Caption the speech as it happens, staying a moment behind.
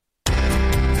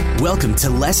Welcome to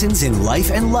Lessons in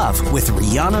Life and Love with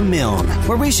Rihanna Milne,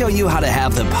 where we show you how to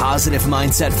have the positive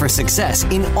mindset for success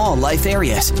in all life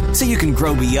areas so you can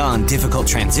grow beyond difficult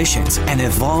transitions and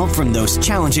evolve from those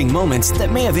challenging moments that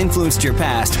may have influenced your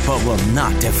past but will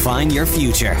not define your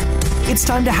future. It's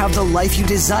time to have the life you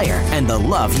desire and the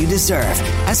love you deserve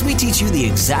as we teach you the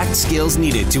exact skills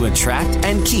needed to attract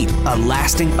and keep a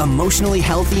lasting, emotionally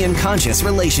healthy and conscious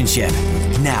relationship.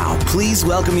 Now, please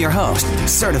welcome your host,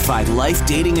 certified life,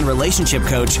 dating, and relationship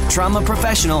coach, trauma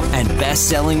professional, and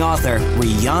best-selling author,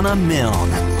 Rihanna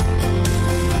Milne.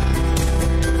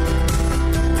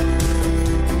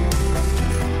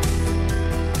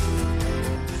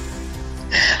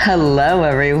 Hello,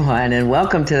 everyone, and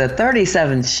welcome to the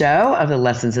 37th show of the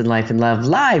Lessons in Life and Love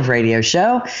live radio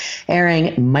show,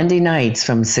 airing Monday nights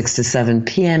from 6 to 7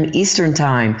 p.m. Eastern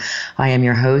Time. I am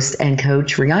your host and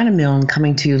coach, Rihanna Milne,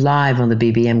 coming to you live on the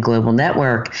BBM Global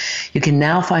Network. You can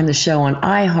now find the show on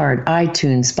iHeart,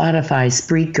 iTunes, Spotify,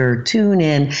 Spreaker,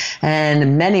 TuneIn,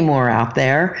 and many more out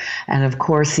there. And of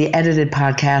course, the edited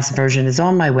podcast version is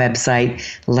on my website,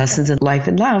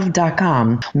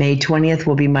 lessonsinlifeandlove.com. May 20th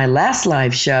will be my last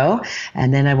live show,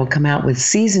 and then I will come out with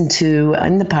season 2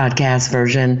 in the podcast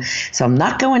version. So I'm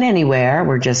not going anywhere.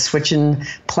 We're just switching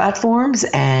platforms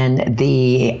and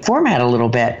the format a little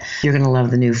bit. You're going to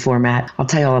love the new format. I'll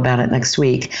tell you all about it next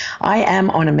week. I am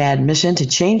on a mad mission to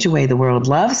change the way the world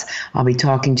loves. I'll be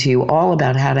talking to you all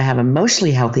about how to have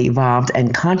emotionally healthy, evolved,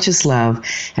 and conscious love,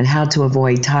 and how to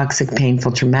avoid toxic,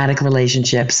 painful, traumatic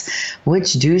relationships,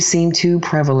 which do seem too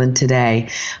prevalent today.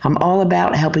 I'm all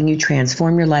about helping you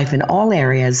transform your life in all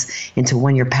areas into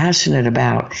one you're passionate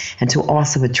about, and to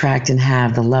also attract and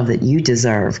have the love that you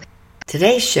deserve.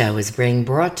 Today's show is being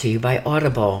brought to you by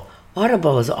Audible.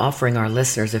 Audible is offering our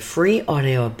listeners a free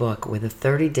audio book with a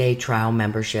 30-day trial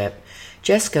membership.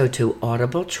 Just go to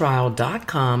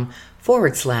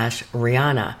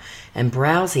audibletrial.com/Rihanna and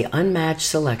browse the unmatched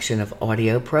selection of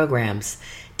audio programs.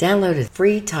 Download a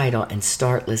free title and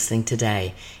start listening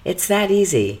today. It's that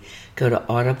easy. Go to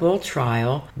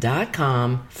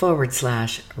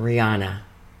audibletrial.com/Rihanna.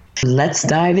 Let's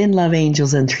dive in, love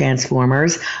angels and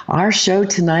transformers. Our show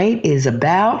tonight is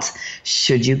about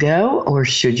should you go or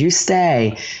should you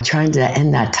stay? Trying to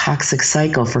end that toxic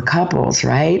cycle for couples,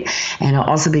 right? And I'll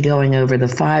also be going over the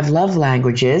 5 love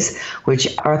languages, which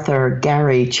Arthur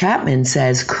Gary Chapman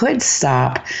says could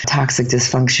stop toxic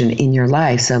dysfunction in your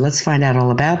life. So let's find out all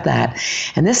about that.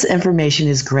 And this information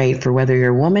is great for whether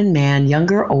you're a woman, man,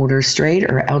 younger, older, straight,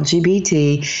 or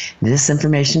LGBT. This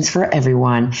information is for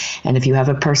everyone. And if you have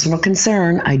a personal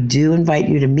concern, I do invite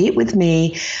you to meet with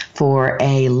me for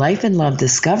a life and love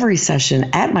discovery session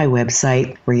at my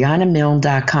website,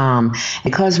 RihannaMilne.com.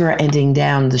 Because we're ending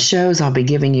down the shows, I'll be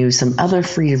giving you some other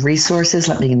free resources.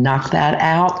 Let me knock that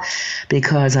out,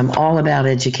 because I'm all about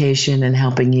education and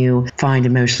helping you find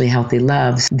emotionally healthy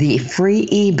love. The free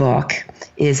ebook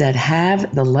is at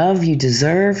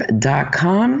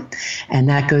HaveTheLoveYouDeserve.com, and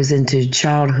that goes into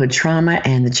childhood trauma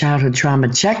and the childhood trauma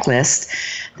checklist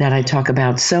that I talk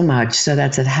about so much. So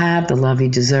that's at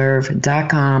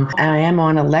HaveTheLoveYouDeserve.com. And I am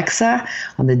on Alexa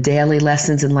on the daily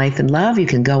lessons in life and love. You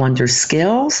can go under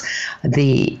skills,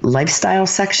 the lifestyle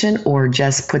section, or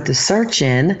just put the search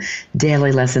in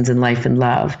daily lessons in life and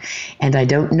love. And I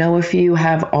don't know if you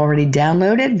have already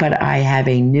downloaded, but I have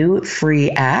a new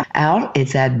free app out.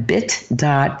 It's at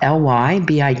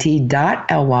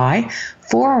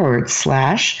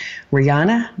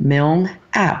bit.ly/Rihanna Milne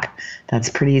app. That's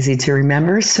pretty easy to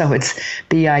remember. So it's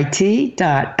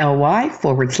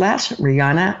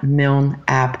bit.ly/Rihanna Milne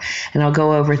app. And I'll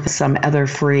go over some other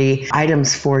free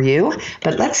items for you.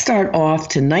 But let's start off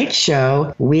tonight's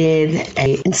show with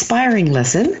an inspiring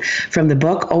lesson from the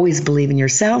book, Always Believe in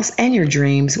Yourselves and Your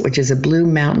Dreams, which is a Blue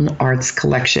Mountain Arts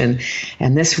collection.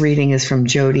 And this reading is from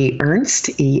Jody Ernst,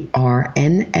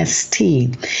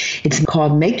 ERNST. It's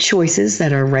called Make Choices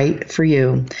That Are Right for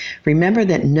You. Remember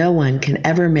that no one can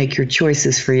ever make your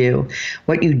choices for you.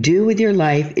 What you do with your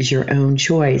life is your own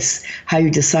choice. How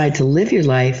you decide to live your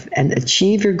life and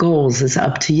achieve your goals is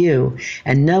up to you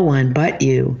and no one but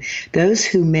you. Those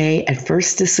who may at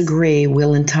first disagree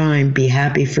will in time be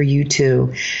happy for you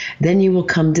too. Then you will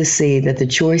come to see that the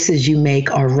choices you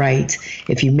make are right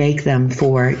if you make them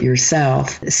for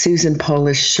yourself. Susan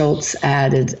Polish Schultz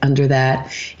added under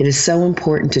that, it is so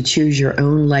important to choose your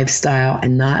own lifestyle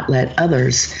and not let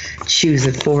others choose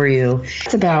it for you.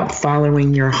 It's about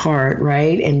following your heart,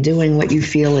 right? And doing what you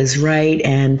feel is right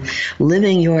and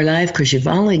living your life, because you've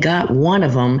only got one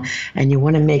of them and you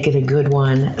want to make it a good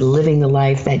one, living the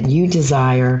life that you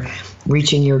desire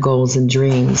reaching your goals and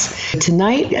dreams.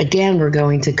 Tonight, again, we're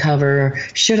going to cover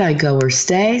should I go or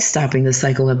stay, stopping the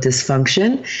cycle of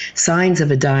dysfunction, signs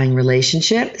of a dying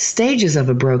relationship, stages of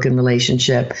a broken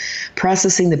relationship,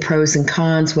 processing the pros and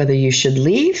cons, whether you should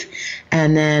leave,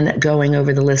 and then going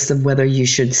over the list of whether you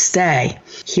should stay,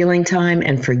 healing time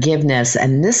and forgiveness.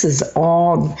 And this is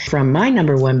all from my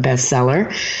 #1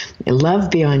 bestseller, Love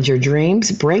Beyond Your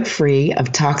Dreams, Break Free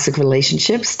of Toxic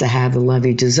Relationships to Have the Love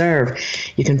You Deserve.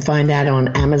 You can find that on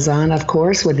Amazon, of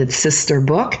course, with its sister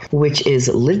book, which is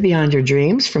Live Beyond Your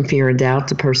Dreams, From Fear and Doubt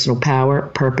to Personal Power,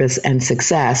 Purpose, and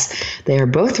Success. They are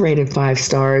both rated 5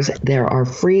 stars. There are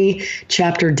free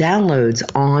chapter downloads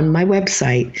on my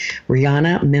website,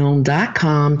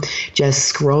 RihannaMilne.com. Just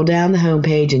scroll down the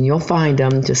homepage and you'll find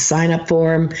them. Just sign up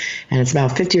for them. And it's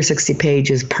about 50 or 60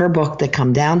 pages per book that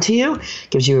come down to you.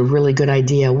 Gives you a really good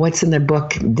idea what's in the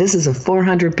book. This is a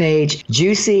 400-page,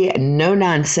 juicy, no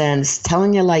nonsense,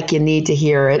 telling you like you need to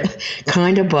hear it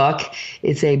kind of book.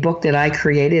 It's a book that I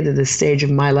created at a stage of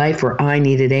my life where I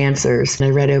needed answers. And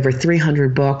I read over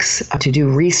 300 books to do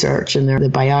research, and the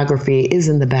biography is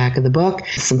in the back of the book.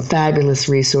 Some fabulous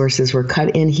resources were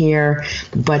cut in here.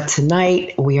 But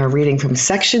tonight we are reading from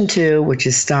section 2, which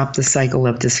is Stop the Cycle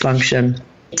of Dysfunction.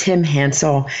 Tim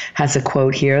Hansel has a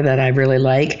quote here that I really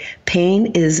like. Pain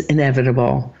is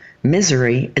inevitable.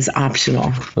 Misery is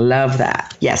optional. Love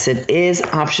that. Yes, it is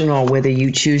optional whether you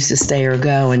choose to stay or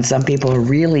go. And some people are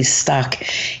really stuck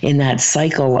in that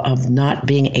cycle of not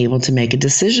being able to make a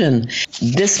decision.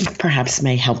 This perhaps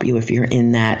may help you if you're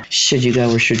in that should you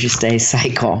go or should you stay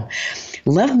cycle.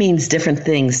 Love means different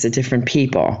things to different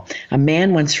people. A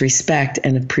man wants respect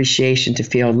and appreciation to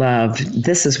feel loved.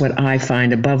 This is what I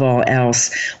find above all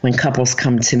else when couples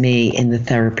come to me in the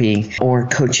therapy or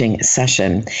coaching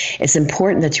session. It's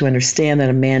important that you understand that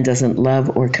a man doesn't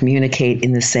love or communicate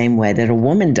in the same way that a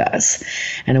woman does.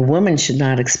 And a woman should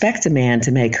not expect a man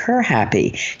to make her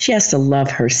happy. She has to love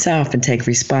herself and take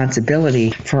responsibility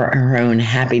for her own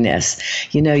happiness.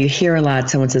 You know, you hear a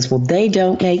lot, someone says, well, they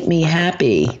don't make me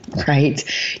happy, right?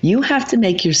 You have to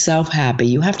make yourself happy.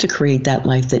 You have to create that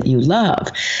life that you love.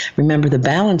 Remember, the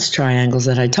balance triangles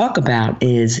that I talk about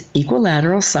is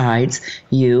equilateral sides,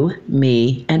 you,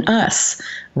 me, and us.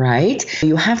 Right?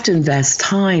 You have to invest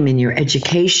time in your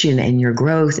education and your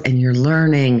growth and your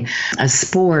learning, a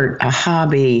sport, a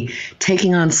hobby,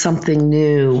 taking on something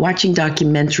new, watching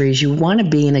documentaries. You want to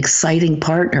be an exciting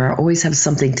partner, always have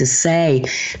something to say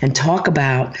and talk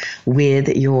about with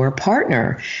your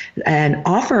partner, and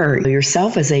offer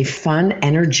yourself as a fun,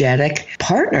 energetic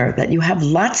partner that you have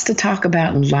lots to talk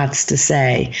about and lots to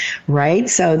say, right?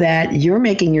 So that you're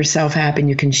making yourself happy and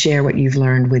you can share what you've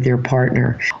learned with your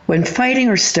partner. When fighting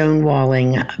or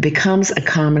stonewalling becomes a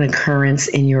common occurrence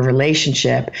in your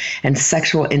relationship and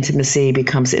sexual intimacy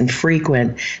becomes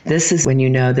infrequent, this is when you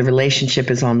know the relationship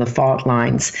is on the fault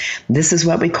lines. This is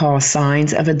what we call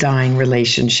signs of a dying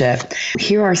relationship.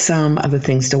 Here are some of the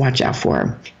things to watch out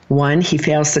for. 1, he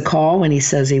fails to call when he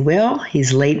says he will.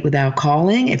 He's late without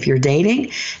calling if you're dating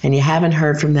and you haven't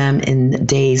heard from them in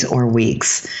days or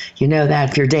weeks. You know that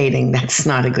if you're dating, that's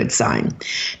not a good sign.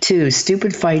 2,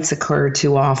 stupid fights occur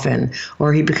too often,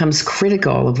 or he becomes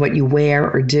critical of what you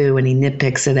wear or do and he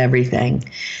nitpicks at everything.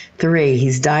 3,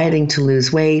 he's dieting to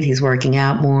lose weight, he's working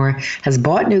out more, has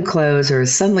bought new clothes, or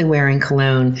is suddenly wearing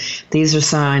cologne. These are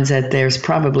signs that there's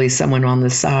probably someone on the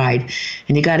side.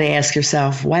 And you got to ask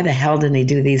yourself, why the hell didn't he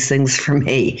do these things for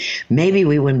me? Maybe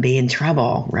we wouldn't be in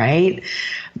trouble, right?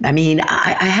 I mean,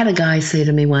 I had a guy say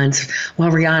to me once, well,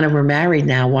 Rihanna, we're married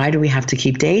now. Why do we have to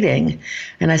keep dating?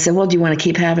 And I said, well, do you want to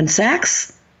keep having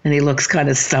sex? And he looks kind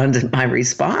of stunned at my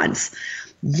response.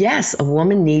 Yes, a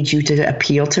woman needs you to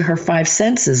appeal to her 5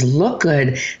 senses. Look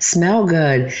good, smell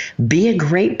good, be a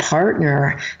great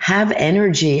partner, have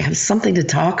energy, have something to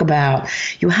talk about.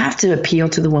 You have to appeal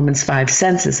to the woman's 5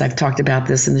 senses. I've talked about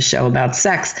this in the show about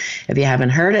sex. If you haven't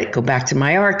heard it, go back to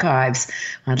my archives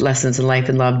on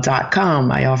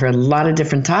lessonsinlifeandlove.com. I offer a lot of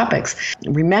different topics.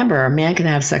 Remember, a man can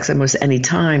have sex almost any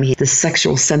time. The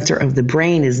sexual center of the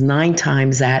brain is 9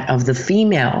 times that of the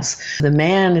females. The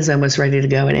man is almost ready to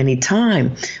go at any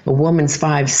time. A woman's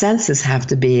 5 senses have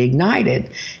to be ignited.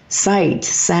 Sight,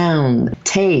 sound,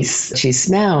 taste. She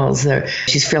smells.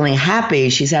 She's feeling happy.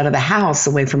 She's out of the house,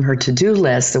 away from her to-do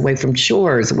list, away from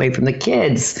chores, away from the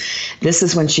kids. This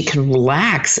is when she can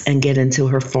relax and get into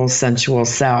her full sensual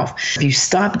self. If you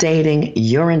stop dating,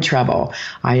 you're in trouble.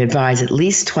 I advise at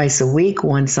least twice a week,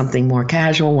 one something more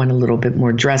casual, one a little bit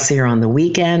more dressier on the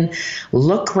weekend.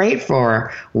 Look great for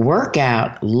her. Work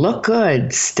out. Look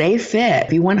good. Stay fit.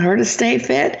 If you want her to stay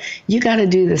fit, you got to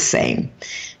do the same.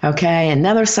 Okay,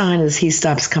 another sign sign is he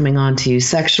stops coming on to you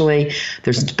sexually.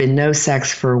 There's been no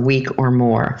sex for a week or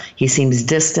more. He seems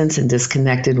distant and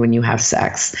disconnected when you have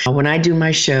sex. When I do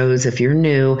my shows, if you're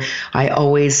new, I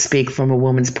always speak from a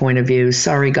woman's point of view.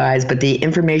 Sorry, guys, but the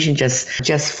information just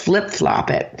flip-flop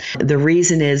it. The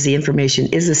reason is the information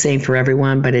is the same for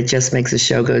everyone, but it just makes the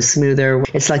show go smoother.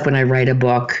 It's like when I write a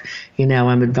book,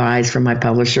 I'm advised from my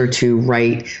publisher to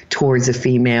write towards a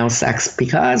female sex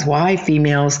because why?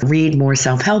 Females read more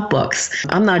self-help books.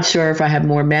 I'm not sure if I have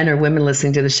more men or women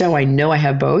listening to the show. I know I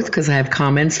have both because I have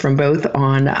comments from both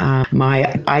on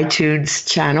my iTunes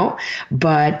channel,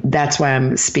 but that's why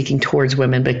I'm speaking towards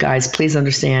women. But guys, please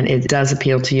understand it does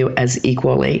appeal to you as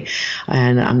equally,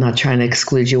 and I'm not trying to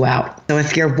exclude you out. So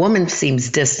if your woman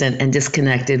seems distant and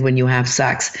disconnected when you have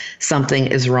sex, something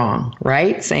is wrong,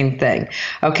 right? Same thing.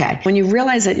 Okay. When you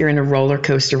realize that you're in a roller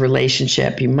coaster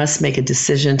relationship, you must make a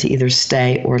decision to either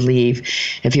stay or leave.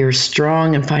 If you're a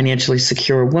strong and financially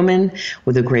secure woman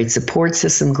with a great support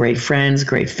system, great friends,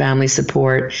 great family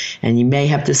support, and you may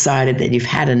have decided that you've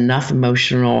had enough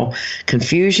emotional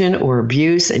confusion or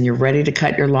abuse and you're ready to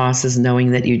cut your losses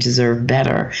knowing that you deserve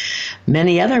better.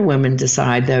 Many other women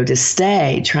decide, though, to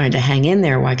stay, trying to hang in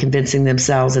there while convincing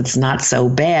themselves it's not so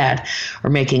bad or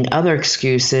making other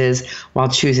excuses while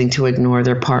choosing to ignore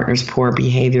their partner's poor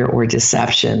behavior or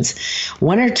deceptions.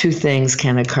 One or two things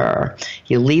can occur.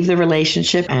 You leave the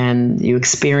relationship and you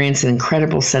experience an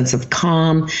incredible sense of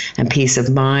calm and peace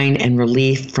of mind and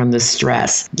relief from the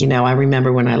stress. I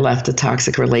remember when I left a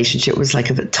toxic relationship, it was like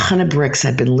a ton of bricks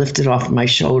had been lifted off my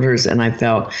shoulders and I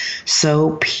felt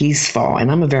so peaceful.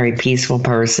 And I'm a very peaceful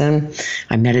person.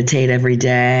 I meditate every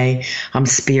day. I'm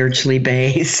spiritually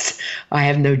based. I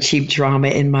have no cheap drama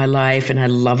in my life and I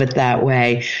love it that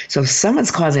way. So if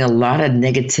someone's causing a lot of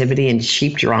negativity and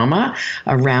cheap drama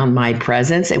around my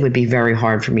presence, it would be very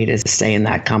hard for me to stay in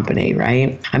that company,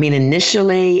 right? I mean,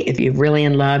 initially, if you're really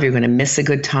in love, you're going to miss the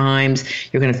good times.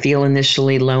 You're going to feel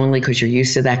initially lonely because you're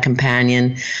used to that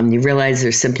companion. You realize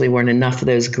there simply weren't enough of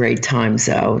those great times,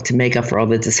 though, to make up for all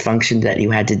the dysfunction that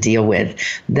you had to deal with.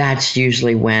 That's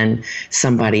usually when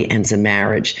somebody ends a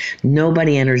marriage.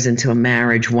 Nobody enters into a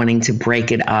marriage wanting to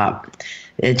break it up.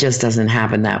 It just doesn't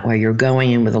happen that way. You're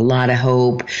going in with a lot of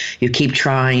hope. You keep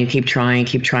trying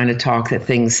to talk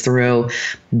things through.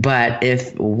 But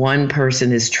if one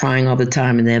person is trying all the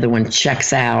time and the other one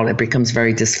checks out, it becomes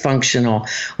very dysfunctional,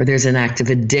 or there's an active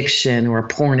addiction or a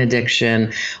porn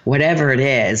addiction, whatever it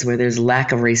is, where there's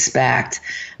lack of respect,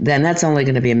 then that's only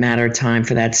going to be a matter of time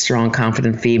for that strong,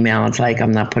 confident female. It's like,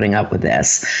 I'm not putting up with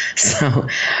this. So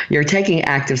you're taking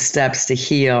active steps to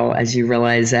heal as you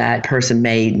realize that person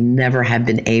may never have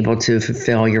been able to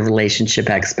fulfill your relationship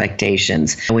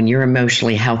expectations. When you're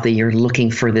emotionally healthy, you're looking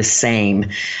for the same,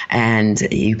 and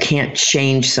you can't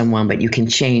change someone, but you can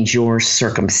change your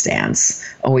circumstance.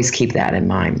 Always keep that in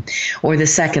mind. Or the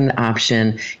second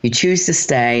option, you choose to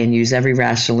stay and use every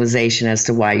rationalization as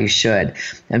to why you should.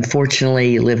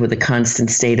 Unfortunately, you live with a constant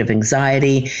state of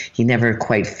anxiety. You never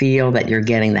quite feel that you're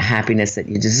getting the happiness that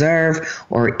you deserve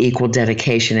or equal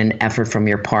dedication and effort from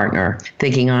your partner.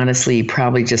 Thinking honestly, you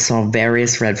probably just saw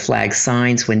various red flag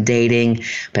signs when dating,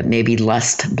 but maybe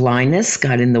lust blindness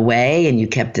got in the way and you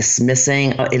kept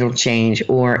dismissing, oh, it'll change,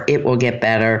 or it will get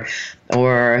better,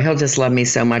 or he'll just love me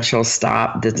so much he'll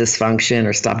stop the dysfunction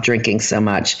or stop drinking so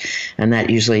much. And that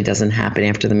usually doesn't happen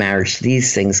after the marriage.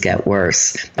 These things get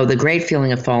worse. So the great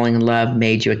feeling of falling in love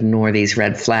made you ignore these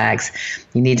red flags.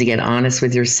 You need to get honest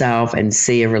with yourself and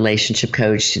see a relationship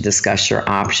coach to discuss your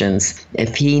options.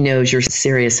 If he knows you're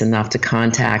serious enough to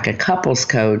contact a couples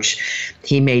coach,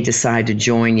 he may decide to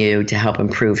join you to help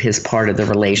improve his part of the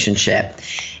relationship.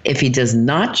 If he does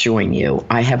not join you,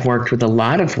 I have worked with a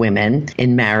lot of women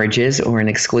in marriages or in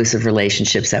exclusive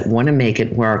relationships that want to make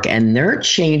it work, and their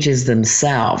changes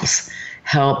themselves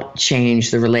help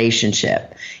change the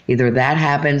relationship. Either that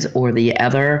happens or the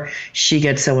other, she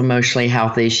gets so emotionally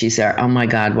healthy, she's there, oh my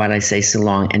God, why'd I say so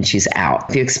long? And she's out.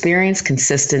 If you experience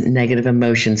consistent negative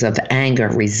emotions of anger,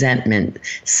 resentment,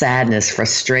 sadness,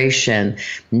 frustration,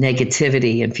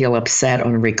 negativity, and feel upset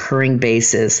on a recurring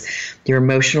basis, your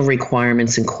emotional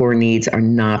requirements and core needs are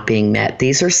not being met.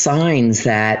 These are signs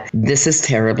that this is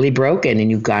terribly broken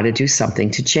and you've got to do something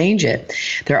to change it.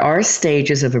 There are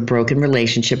stages of a broken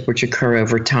relationship which occur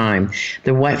over time.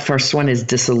 The first one is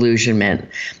disillusionment,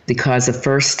 because the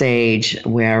first stage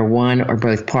where one or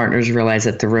both partners realize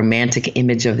that the romantic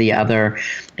image of the other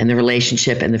and the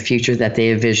relationship and the future that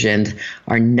they envisioned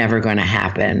are never going to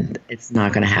happen. It's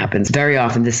not going to happen. Very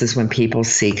often, this is when people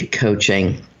seek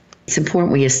coaching. It's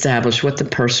important we establish what the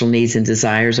personal needs and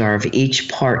desires are of each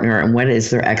partner and what is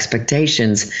their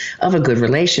expectations of a good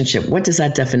relationship. What does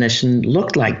that definition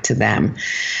look like to them?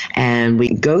 And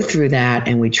we go through that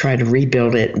and we try to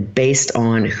rebuild it based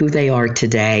on who they are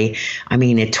today. I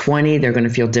mean, at 20, they're going to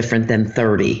feel different than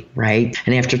 30, right?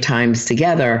 And after times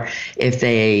together, if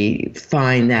they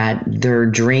find that their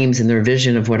dreams and their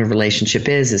vision of what a relationship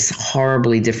is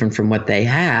horribly different from what they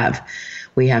have,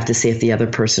 we have to see if the other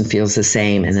person feels the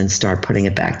same and then start putting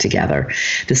it back together.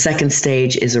 The second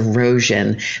stage is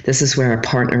erosion. This is where a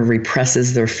partner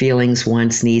represses their feelings,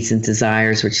 wants, needs, and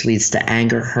desires, which leads to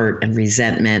anger, hurt, and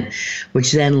resentment,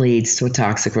 which then leads to a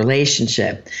toxic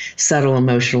relationship. Subtle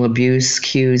emotional abuse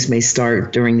cues may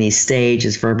start during these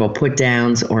stages, verbal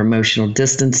put-downs or emotional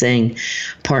distancing.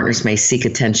 Partners may seek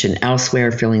attention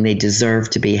elsewhere, feeling they deserve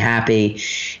to be happy.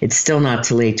 It's still not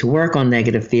too late to work on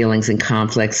negative feelings and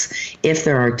conflicts if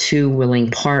there are two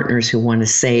willing partners who want to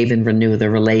save and renew the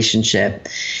relationship.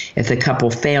 If the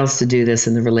couple fails to do this,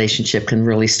 then the relationship can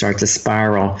really start to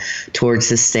spiral towards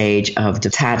the stage of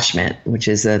detachment, which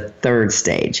is a third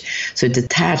stage. So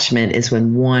detachment is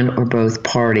when one or both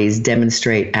parties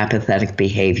demonstrate apathetic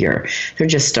behavior. They're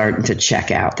just starting to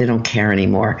check out. They don't care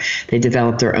anymore. They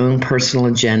develop their own personal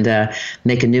agenda,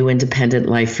 make a new independent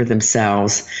life for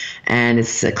themselves, and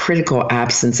it's a critical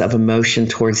absence of emotion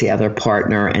towards the other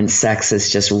partner, and sex is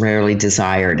just rarely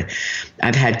desired.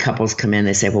 I've had couples come in,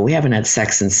 they say, well, we haven't had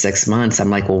sex in 6 months. I'm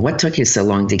like, well, what took you so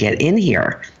long to get in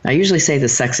here? I usually say the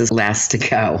sex is last to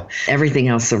go. Everything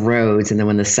else erodes, and then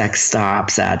when the sex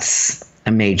stops, that's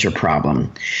a major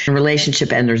problem. In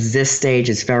relationship enters this stage,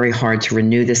 it's very hard to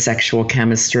renew the sexual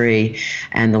chemistry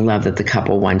and the love that the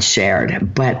couple once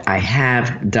shared. But I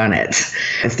have done it.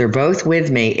 If they're both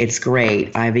with me, it's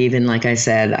great. I've even, like I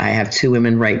said, I have 2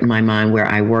 women right in my mind where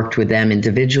I worked with them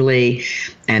individually,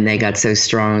 and they got so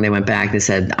strong, they went back, they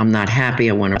said, I'm not happy,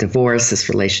 I want a divorce, this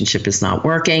relationship is not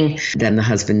working. Then the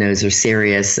husband knows they're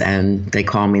serious, and they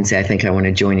call me and say, I think I want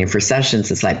to join you for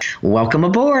sessions. It's like, welcome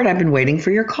aboard, I've been waiting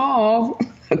for your call.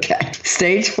 Okay.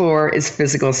 Stage 4 is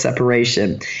physical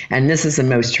separation. And this is the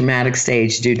most traumatic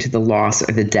stage due to the loss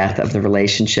or the death of the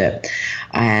relationship.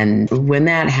 And when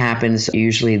that happens,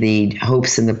 usually the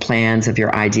hopes and the plans of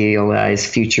your idealized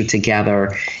future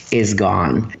together is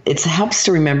gone. It helps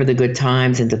to remember the good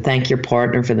times and to thank your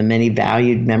partner for the many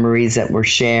valued memories that were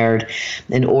shared.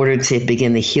 In order to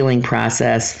begin the healing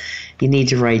process, you need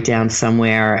to write down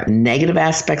somewhere negative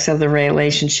aspects of the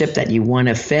relationship that you want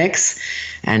to fix,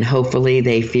 and hopefully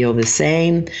they feel the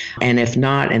same. And if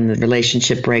not, and the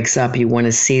relationship breaks up, you want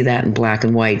to see that in black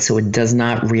and white so it does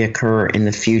not reoccur in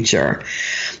the future.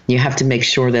 You have to make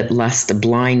sure that lust,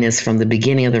 blindness from the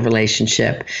beginning of the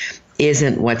relationship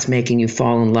isn't what's making you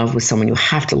fall in love with someone. You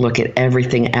have to look at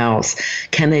everything else.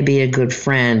 Can they be a good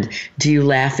friend? Do you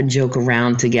laugh and joke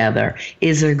around together?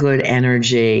 Is there good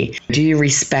energy? Do you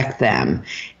respect them?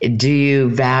 Do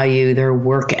you value their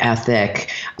work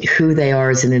ethic, who they are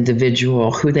as an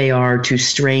individual, who they are to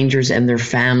strangers and their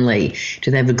family? Do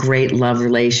they have a great love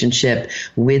relationship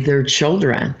with their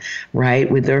children, right?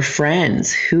 With their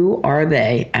friends? Who are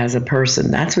they as a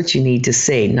person? That's what you need to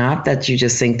see, not that you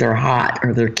just think they're hot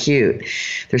or they're cute.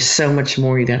 There's so much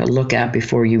more you got to look at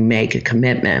before you make a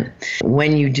commitment.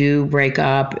 When you do break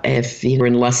up, if you're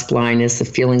in lust blindness, the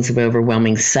feelings of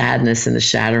overwhelming sadness and the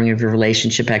shattering of your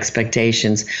relationship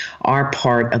expectations are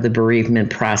part of the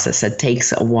bereavement process. It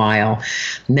takes a while.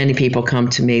 Many people come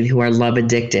to me who are love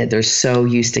addicted. They're so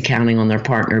used to counting on their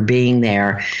partner being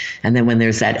there. And then when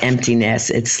there's that emptiness,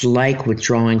 it's like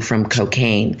withdrawing from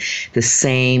cocaine. The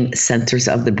same centers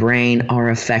of the brain are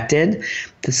affected.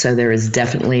 So there is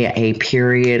definitely a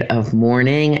period of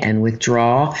mourning and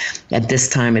withdrawal. At this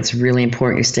time, it's really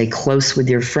important you stay close with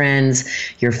your friends,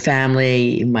 your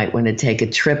family. You might want to take a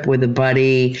trip with a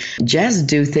buddy. Just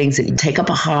do things that you take up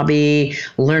a hobby,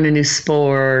 learn a new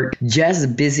sport,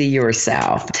 just busy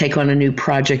yourself. Take on a new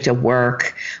project at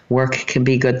work. Work can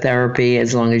be good therapy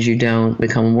as long as you don't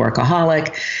become a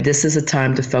workaholic. This is a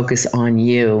time to focus on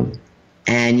you.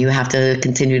 And you have to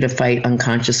continue to fight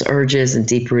unconscious urges and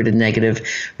deep-rooted negative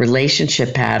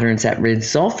relationship patterns that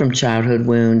result from childhood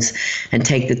wounds and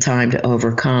take the time to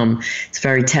overcome. It's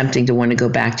very tempting to want to go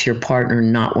back to your partner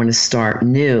and not want to start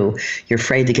new. You're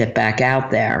afraid to get back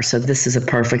out there. So this is a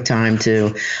perfect time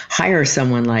to hire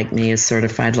someone like me, a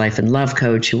certified life and love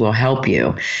coach who will help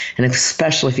you. And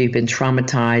especially if you've been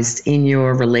traumatized in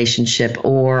your relationship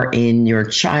or in your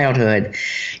childhood,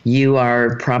 you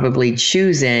are probably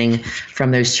choosing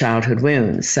from those childhood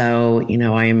wounds. So,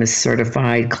 I am a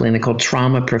certified clinical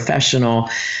trauma professional.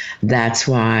 That's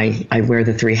why I wear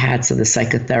the 3 hats of the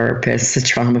psychotherapist, the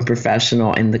trauma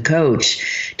professional, and the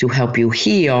coach to help you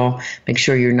heal. Make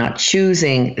sure you're not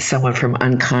choosing someone from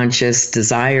unconscious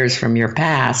desires from your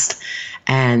past,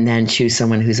 and then choose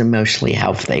someone who's emotionally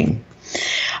healthy.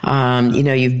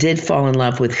 You did fall in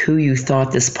love with who you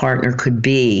thought this partner could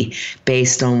be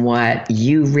based on what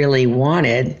you really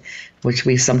wanted, which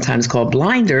we sometimes call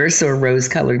blinders or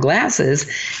rose-colored glasses,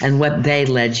 and what they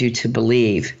led you to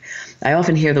believe. I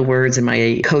often hear the words in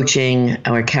my coaching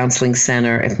or counseling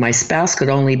center, if my spouse could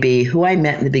only be who I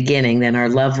met in the beginning, then our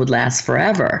love would last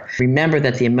forever. Remember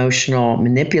that the emotional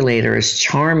manipulator is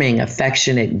charming,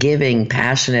 affectionate, giving,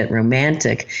 passionate,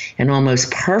 romantic, and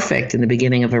almost perfect in the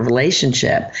beginning of a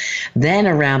relationship. Then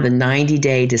around the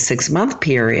 90-day to 6-month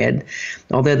period,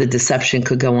 although the deception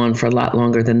could go on for a lot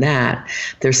longer than that,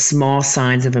 there's small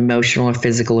signs of emotional or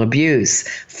physical abuse,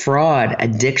 fraud,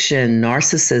 addiction,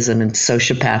 narcissism, and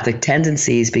sociopathic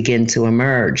tendencies begin to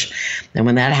emerge. And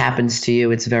when that happens to you,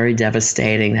 it's very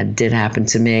devastating. That did happen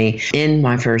to me in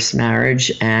my first marriage,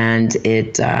 and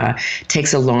it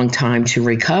takes a long time to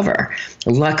recover.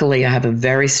 Luckily, I have a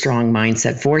very strong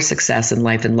mindset for success in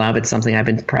life and love. It's something I've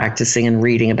been practicing and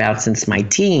reading about since my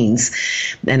teens,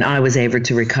 and I was able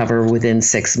to recover within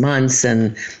 6 months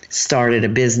and started a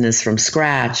business from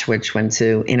scratch, which went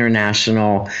to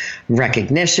international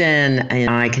recognition, and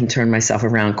I can turn myself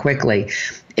around quickly.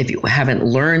 If you haven't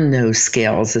learned those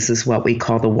skills, this is what we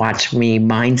call the watch me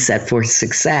mindset for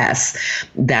success.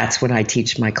 That's what I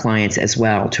teach my clients as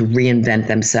well, to reinvent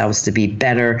themselves to be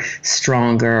better,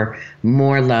 stronger,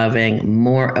 more loving,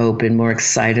 more open, more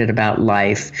excited about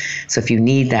life. So if you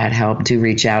need that help, do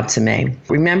reach out to me.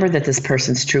 Remember that this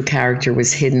person's true character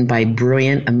was hidden by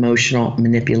brilliant emotional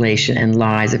manipulation and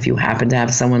lies. If you happen to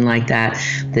have someone like that,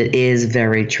 that is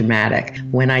very traumatic.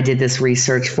 When I did this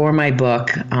research for my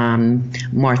book,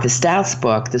 Martha Stout's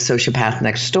book, The Sociopath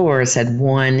Next Door, said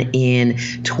 1 in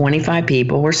 25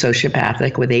 people were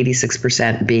sociopathic, with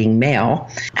 86% being male.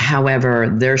 However,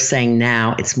 they're saying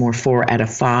now it's more 4 out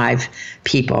of 5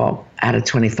 people out of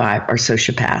 25 are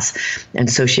sociopaths. And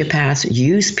sociopaths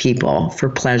use people for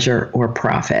pleasure or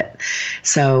profit.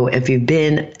 So if you've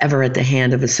been ever at the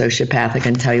hand of a sociopath, I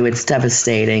can tell you it's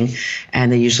devastating.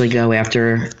 And they usually go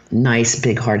after nice,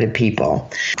 big-hearted people,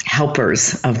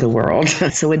 helpers of the world.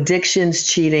 So addictions,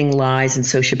 cheating, lies, and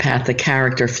sociopathic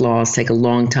character flaws take a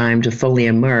long time to fully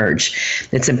emerge.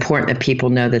 It's important that people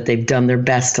know that they've done their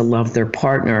best to love their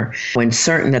partner when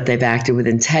certain that they've acted with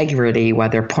integrity while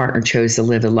their partner chose to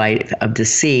live a life of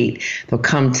deceit. They'll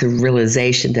come to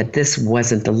realization that this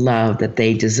wasn't the love that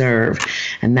they deserved,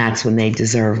 and that's when they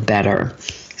deserve better.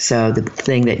 So the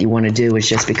thing that you want to do is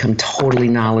just become totally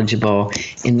knowledgeable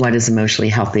in what is emotionally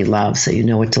healthy love, so you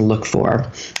know what to look for.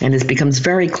 And it becomes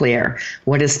very clear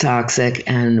what is toxic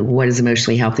and what is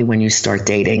emotionally healthy when you start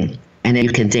dating. And then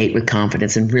you can date with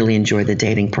confidence and really enjoy the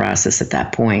dating process at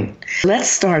that point.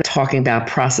 Let's start talking about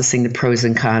processing the pros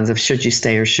and cons of should you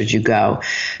stay or should you go.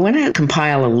 I want to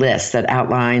compile a list that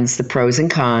outlines the pros and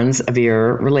cons of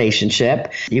your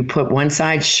relationship. You put one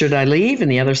side, should I leave? And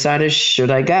the other side is,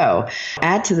 should I go?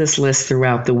 Add to this list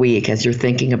throughout the week as you're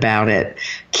thinking about it.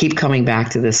 Keep coming back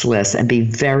to this list and be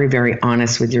very, very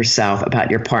honest with yourself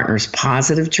about your partner's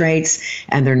positive traits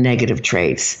and their negative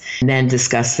traits. And then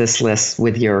discuss this list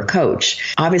with your coach.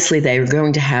 Obviously, they're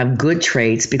going to have good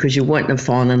traits because you wouldn't have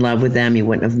fallen in love with them, you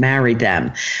wouldn't have married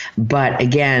them. But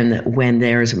again, when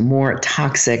there's more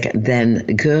toxic than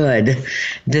good,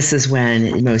 this is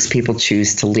when most people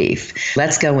choose to leave.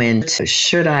 Let's go into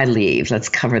should I leave? Let's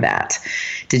cover that.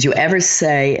 Did you ever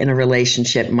stay in a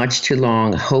relationship much too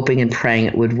long, hoping and praying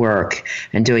it would work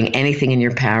and doing anything in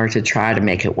your power to try to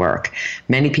make it work?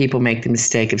 Many people make the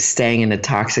mistake of staying in a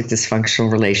toxic,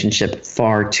 dysfunctional relationship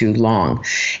far too long.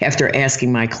 After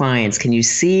asking my clients, can you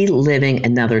see living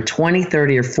another 20,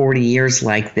 30, or 40 years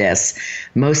like this?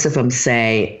 Most of them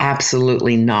say,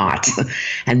 absolutely not.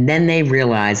 And then they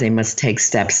realize they must take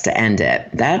steps to end it.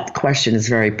 That question is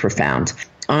very profound.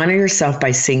 Honor yourself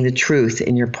by seeing the truth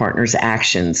in your partner's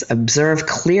actions. Observe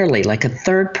clearly, like a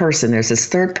third person. There's this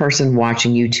third person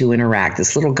watching you two interact,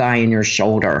 this little guy in your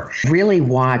shoulder. Really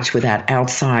watch with that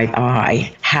outside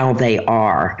eye how they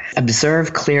are.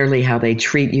 Observe clearly how they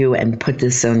treat you and put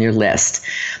this on your list.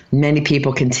 Many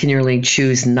people continually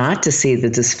choose not to see the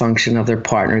dysfunction of their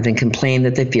partner, then complain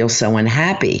that they feel so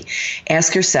unhappy.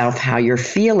 Ask yourself how you're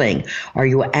feeling. Are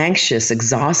you anxious,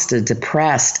 exhausted,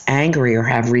 depressed, angry, or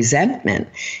have resentment?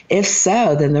 If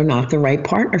so, then they're not the right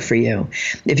partner for you.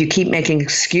 If you keep making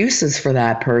excuses for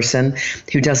that person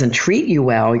who doesn't treat you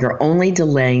well, you're only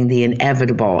delaying the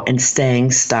inevitable and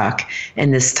staying stuck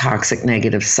in this toxic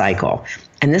negative cycle.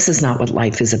 And this is not what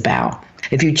life is about.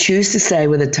 If you choose to stay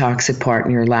with a toxic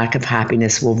partner, your lack of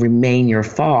happiness will remain your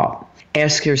fault.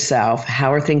 Ask yourself,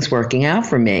 how are things working out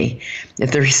for me?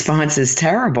 If the response is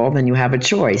terrible, then you have a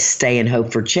choice. Stay and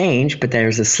hope for change, but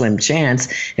there's a slim chance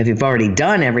if you've already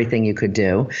done everything you could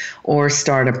do, or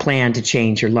start a plan to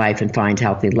change your life and find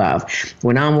healthy love.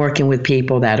 When I'm working with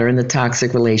people that are in the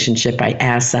toxic relationship, I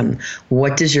ask them,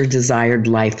 what does your desired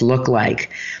life look like?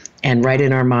 And right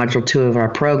in our module 2 of our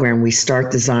program, we start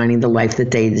designing the life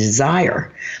that they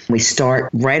desire. We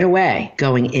start right away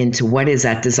going into what does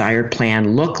that desired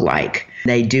plan look like.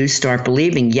 They do start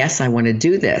believing, yes, I want to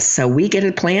do this. So we get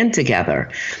a plan together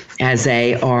as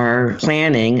they are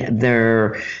planning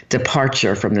their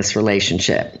departure from this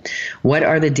relationship. What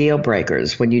are the deal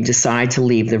breakers? When you decide to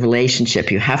leave the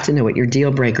relationship, you have to know what your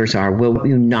deal breakers are. Will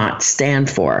you not stand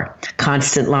for?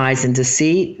 Constant lies and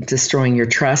deceit, destroying your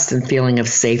trust and feeling of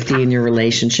safety in your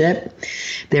relationship.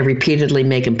 They repeatedly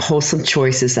make impulsive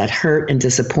choices that hurt and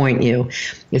disappoint you.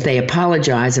 If they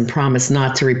apologize and promise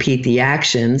not to repeat the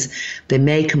actions, they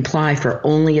may comply for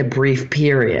only a brief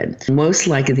period. Most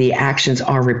likely the actions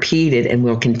are repeated and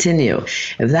will continue.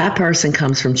 If that person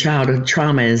comes from childhood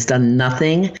trauma and has done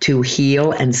nothing to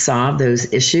heal and solve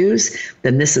those issues,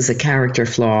 then this is a character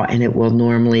flaw and it will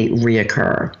normally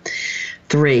reoccur.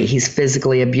 3, he's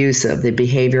physically abusive. The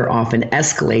behavior often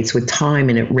escalates with time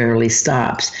and it rarely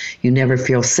stops. You never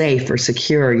feel safe or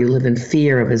secure. You live in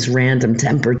fear of his random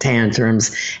temper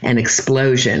tantrums and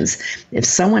explosions. If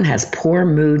someone has poor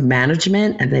mood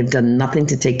management and they've done nothing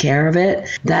to take care of it,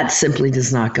 that simply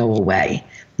does not go away.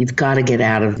 You've got to get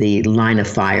out of the line of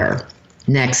fire.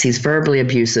 Next, he's verbally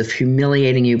abusive,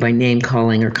 humiliating you by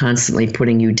name-calling or constantly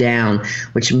putting you down,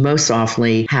 which most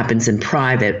often happens in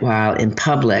private, while in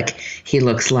public, he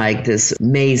looks like this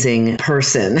amazing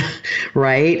person,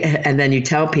 right? And then you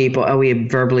tell people, oh, he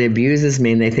verbally abuses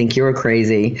me, and they think you're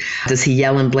crazy. Does he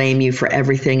yell and blame you for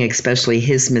everything, especially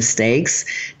his mistakes?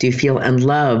 Do you feel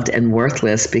unloved and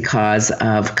worthless because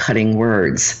of cutting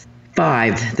words?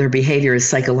 5, their behavior is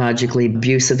psychologically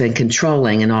abusive and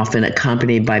controlling and often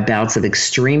accompanied by bouts of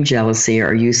extreme jealousy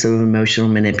or use of emotional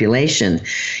manipulation.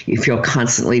 You feel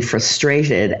constantly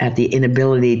frustrated at the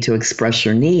inability to express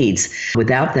your needs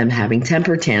without them having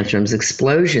temper tantrums,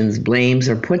 explosions, blames,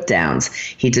 or put-downs.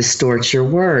 He distorts your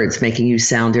words, making you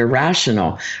sound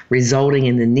irrational, resulting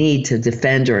in the need to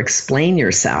defend or explain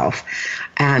yourself.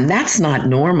 And that's not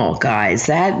normal, guys.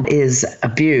 That is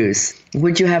abuse.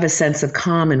 Would you have a sense of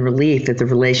calm and relief if the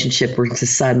relationship were to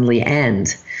suddenly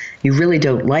end? You really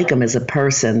don't like them as a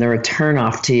person. They're a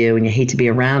turnoff to you, and you hate to be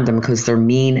around them because they're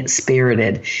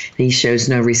mean-spirited. He shows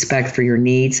no respect for your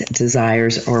needs,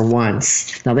 desires, or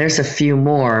wants. Now, there's a few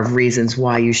more of reasons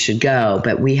why you should go,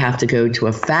 but we have to go to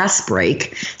a fast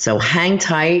break. So hang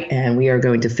tight, and we are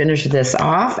going to finish this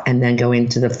off and then go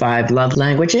into the 5 love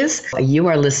languages. You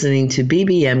are listening to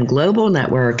BBM Global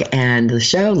Network and the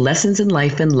show Lessons in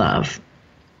Life and Love.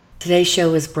 Today's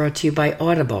show is brought to you by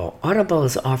Audible. Audible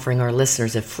is offering our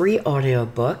listeners a free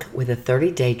audiobook with a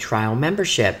 30-day trial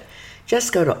membership.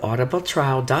 Just go to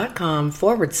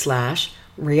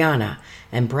audibletrial.com/Rihanna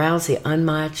and browse the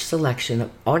unmatched selection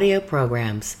of audio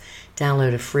programs.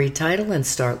 Download a free title and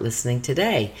start listening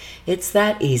today. It's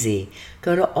that easy.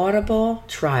 Go to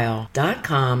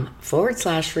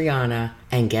audibletrial.com/Rihanna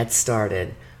and get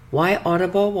started. Why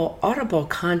Audible? Well, Audible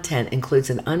content includes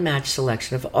an unmatched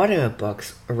selection of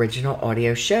audiobooks, original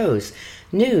audio shows,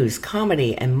 news,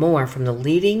 comedy, and more from the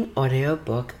leading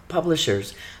audiobook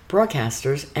publishers,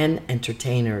 broadcasters, and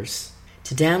entertainers.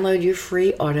 To download your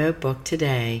free audiobook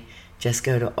today, just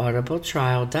go to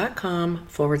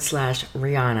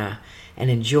audibletrial.com/Rihanna and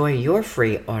enjoy your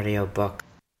free audiobook.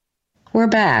 We're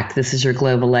back. This is your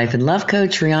Global Life and Love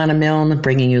Coach, Rihanna Milne,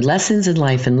 bringing you lessons in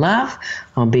life and love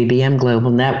on BBM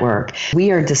Global Network.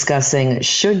 We are discussing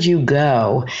should you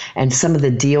go and some of the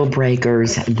deal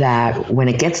breakers that when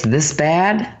it gets this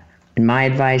bad, in my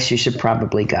advice, you should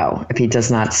probably go if he does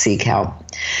not seek help.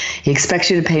 He expects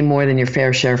you to pay more than your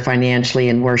fair share financially,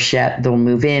 and worse yet, they'll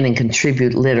move in and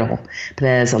contribute little. But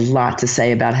that has a lot to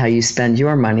say about how you spend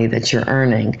your money that you're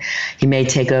earning. He may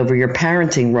take over your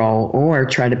parenting role or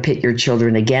try to pit your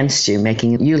children against you,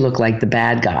 making you look like the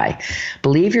bad guy.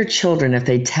 Believe your children if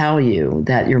they tell you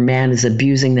that your man is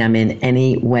abusing them in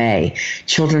any way.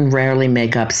 Children rarely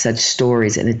make up such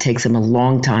stories, and it takes them a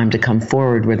long time to come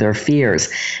forward with their fears.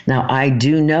 Now, I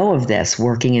do know of this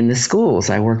working in the schools.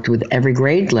 I worked with every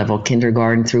grade level,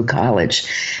 kindergarten through college.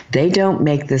 They don't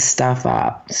make this stuff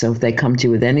up. So if they come to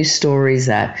you with any stories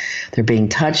that they're being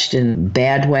touched in a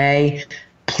bad way,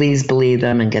 please believe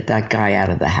them and get that guy out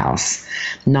of the house.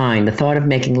 9, the thought of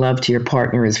making love to your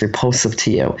partner is repulsive to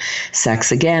you.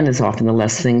 Sex, again, is often the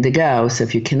last thing to go. So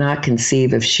if you cannot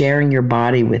conceive of sharing your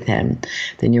body with him,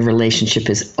 then your relationship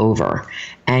is over.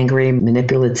 Angry,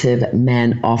 manipulative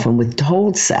men often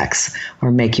withhold sex or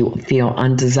make you feel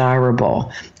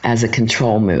undesirable as a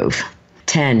control move.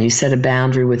 10, you set a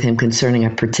boundary with him concerning a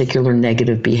particular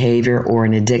negative behavior or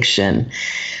an addiction.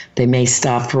 They may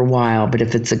stop for a while, but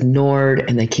if it's ignored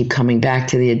and they keep coming back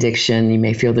to the addiction, you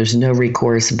may feel there's no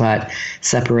recourse but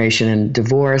separation and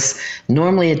divorce.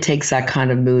 Normally, it takes that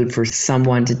kind of mood for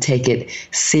someone to take it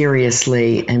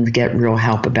seriously and get real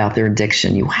help about their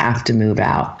addiction. You have to move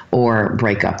out or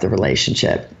break up the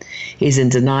relationship. He's in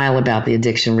denial about the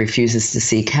addiction, refuses to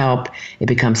seek help. It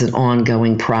becomes an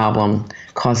ongoing problem,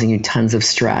 causing you tons of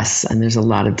stress, and there's a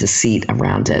lot of deceit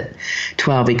around it.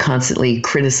 12, he constantly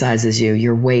criticizes you,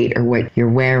 your weight or what you're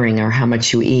wearing or how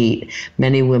much you eat.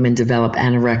 Many women develop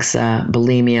anorexia,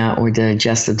 bulimia, or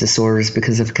digestive disorders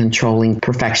because of controlling,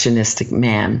 perfectionistic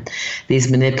man.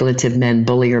 These manipulative men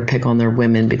bully or pick on their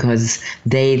women because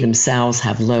they themselves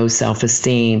have low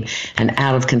self-esteem and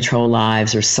out-of-control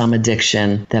lives or some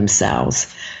addiction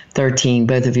themselves. 13,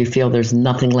 both of you feel there's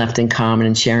nothing left in common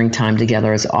and sharing time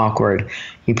together is awkward.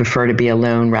 You prefer to be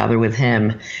alone rather with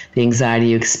him. The anxiety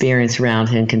you experience around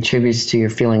him contributes to your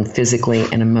feeling physically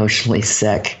and emotionally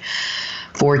sick.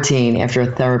 14, after a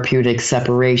therapeutic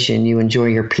separation, you enjoy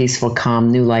your peaceful, calm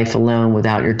new life alone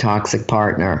without your toxic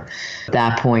partner. At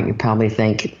that point, you probably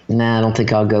think, I don't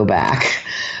think I'll go back.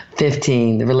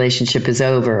 15, the relationship is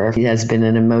over. It has been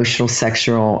an emotional,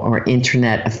 sexual, or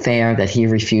internet affair that he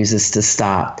refuses to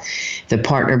stop. The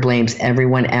partner blames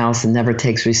everyone else and never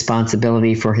takes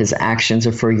responsibility for his actions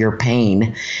or for your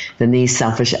pain. Then these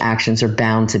selfish actions are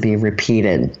bound to be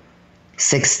repeated.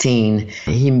 16,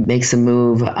 he makes a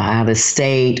move out of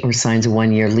state or signs a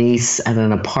 1-year lease at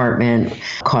an apartment,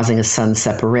 causing a sudden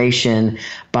separation,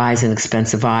 buys an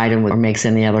expensive item, or makes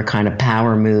any other kind of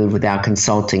power move without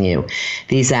consulting you.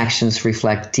 These actions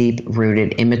reflect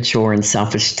deep-rooted, immature, and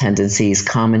selfish tendencies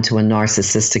common to a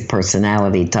narcissistic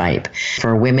personality type.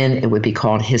 For women, it would be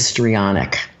called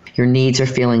histrionic. Your needs or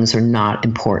feelings are not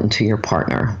important to your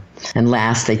partner. And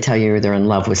last, they tell you they're in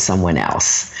love with someone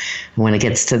else. When it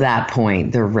gets to that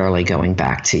point, they're rarely going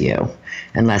back to you.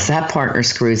 Unless that partner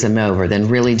screws them over, then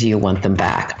really do you want them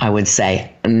back? I would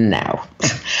say no.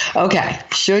 Okay,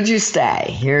 should you stay?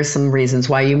 Here's some reasons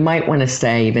why you might want to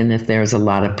stay even if there's a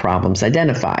lot of problems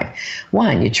identified.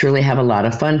 1, you truly have a lot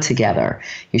of fun together.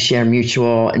 You share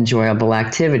mutual, enjoyable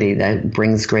activity that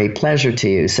brings great pleasure to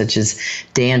you, such as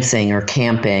dancing or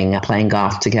camping, playing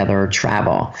golf together, or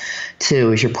travel.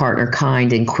 2, is your partner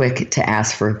kind and quick to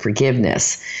ask for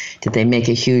forgiveness? Did they make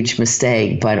a huge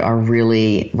mistake but are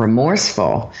really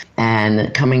remorseful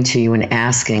and coming to you and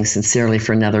asking sincerely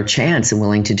for another chance and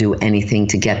willing to do anything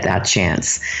to get that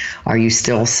chance? Are you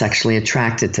still sexually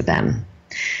attracted to them?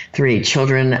 3,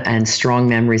 children and strong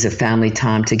memories of family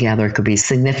time together could be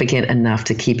significant enough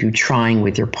to keep you trying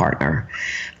with your partner.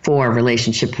 4,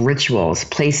 relationship rituals,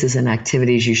 places and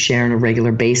activities you share on a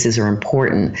regular basis are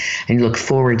important and you look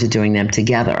forward to doing them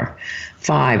together.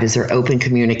 5, is there open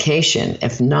communication?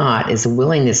 If not, is a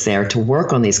willingness there to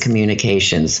work on these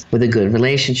communications with a good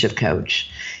relationship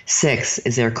coach? 6,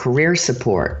 is there career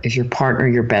support? Is your partner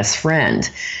your best friend?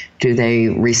 Do they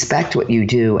respect what you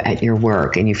do at your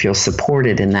work and you feel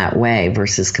supported in that way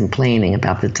versus complaining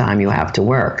about the time you have to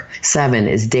work? 7,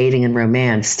 is dating and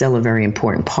romance still a very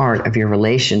important part of your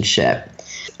relationship?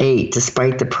 8,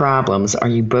 despite the problems, are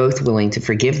you both willing to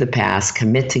forgive the past,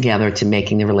 commit together to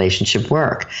making the relationship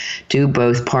work? Do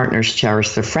both partners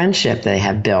cherish the friendship they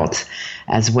have built,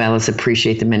 as well as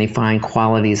appreciate the many fine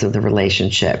qualities of the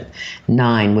relationship?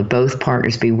 9, would both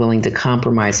partners be willing to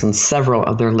compromise on several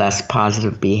of their less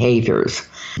positive behaviors?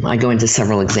 I go into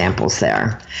several examples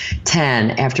there.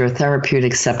 10, after a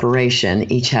therapeutic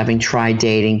separation, each having tried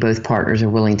dating, both partners are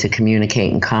willing to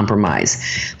communicate and compromise.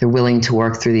 They're willing to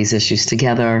work through these issues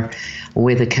together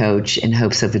with a coach in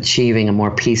hopes of achieving a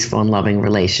more peaceful and loving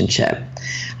relationship.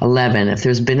 11, if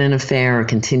there's been an affair or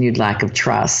continued lack of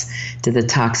trust, did the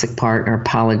toxic partner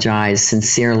apologize,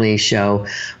 sincerely show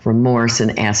remorse,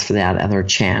 and ask for that other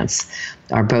chance?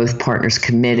 Are both partners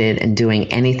committed and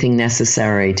doing anything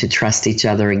necessary to trust each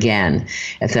other again?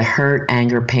 If the hurt,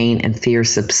 anger, pain, and fear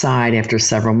subside after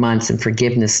several months and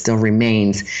forgiveness still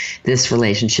remains, this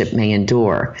relationship may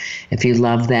endure. If you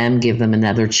love them, give them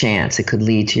another chance. It could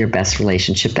lead to your best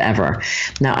relationship ever.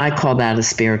 Now, I call that a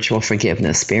spiritual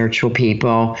forgiveness. Spiritual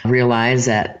people realize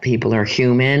that people are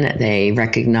human. They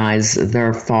recognize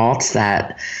their faults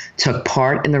that took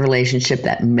part in the relationship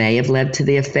that may have led to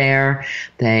the affair.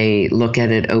 They look at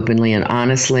it openly and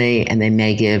honestly, and they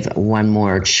may give one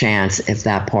more chance if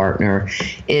that partner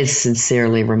is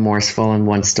sincerely remorseful and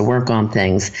wants to work on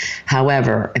things.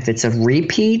 However, if it's a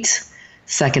repeat,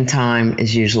 second time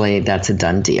is usually that's a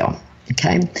done deal.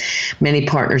 Okay. Many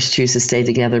partners choose to stay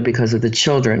together because of the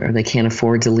children, or they can't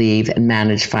afford to leave and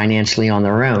manage financially on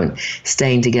their own.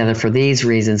 Staying together for these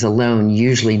reasons alone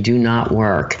usually do not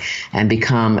work and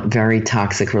become very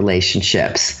toxic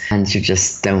relationships, and you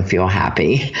just don't feel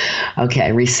happy.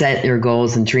 Okay. Reset your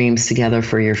goals and dreams together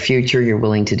for your future. You're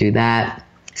willing to do that.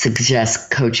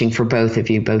 Suggest coaching for both of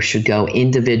you. Both should go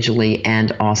individually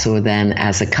and also then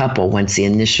as a couple once the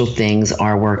initial things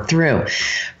are worked through.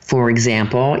 For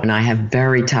example, and I have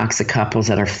very toxic couples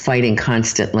that are fighting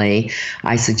constantly,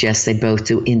 I suggest they both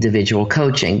do individual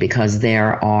coaching because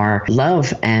there are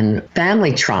love and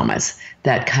family traumas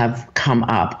that have come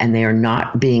up and they are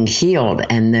not being healed.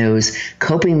 And those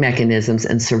coping mechanisms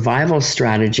and survival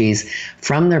strategies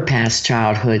from their past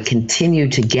childhood continue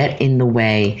to get in the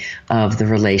way of the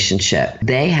relationship.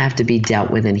 They have to be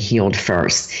dealt with and healed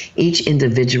first. Each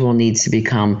individual needs to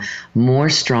become more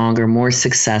stronger, more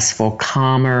successful,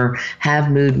 calmer, have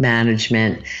mood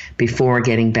management before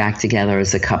getting back together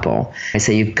as a couple. I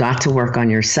say you've got to work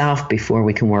on yourself before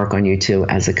we can work on you two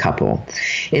as a couple.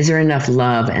 Is there enough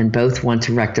love and both want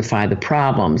to rectify the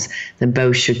problems? Then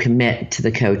both should commit to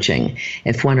the coaching.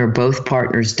 If one or both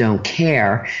partners don't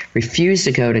care, refuse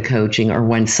to go to coaching, or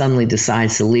one suddenly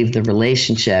decides to leave the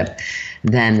relationship,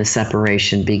 then the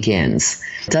separation begins.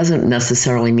 It doesn't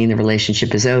necessarily mean the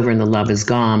relationship is over and the love is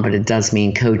gone, but it does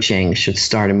mean coaching should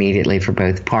start immediately for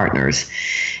both partners.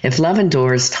 If love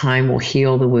endures, time will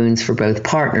heal the wounds for both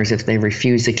partners if they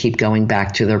refuse to keep going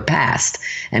back to their past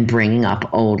and bringing up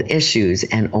old issues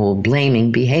and old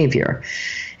blaming behavior.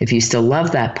 If you still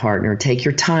love that partner, take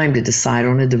your time to decide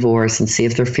on a divorce and see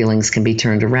if their feelings can be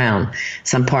turned around.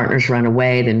 Some partners run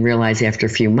away, then realize after a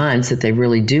few months that they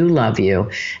really do love you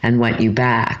and want you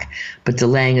back. But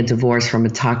delaying a divorce from a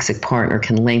toxic partner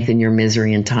can lengthen your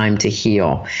misery and time to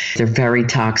heal. If they're very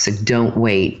toxic, don't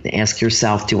wait. Ask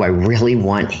yourself, do I really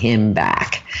want him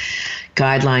back?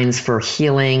 Guidelines for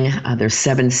healing. There's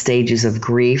 7 stages of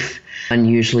grief. One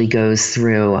usually goes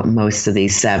through most of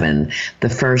these 7. The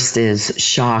first is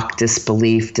shock,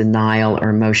 disbelief, denial, or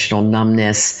emotional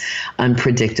numbness,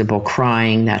 unpredictable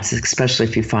crying. That's especially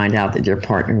if you find out that your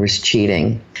partner was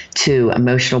cheating. 2,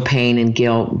 emotional pain and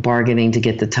guilt, bargaining to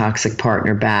get the toxic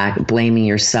partner back, blaming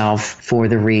yourself for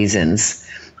the reasons.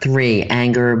 3,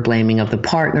 anger, blaming of the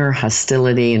partner,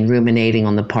 hostility, and ruminating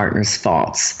on the partner's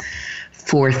faults.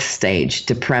 4th stage,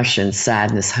 depression,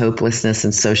 sadness, hopelessness,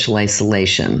 and social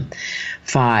isolation.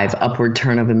 5, upward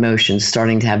turn of emotions,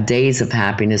 starting to have days of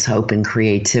happiness, hope, and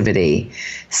creativity.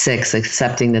 6,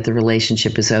 accepting that the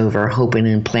relationship is over, hoping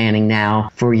and planning now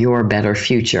for your better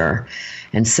future.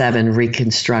 And 7,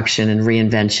 reconstruction and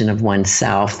reinvention of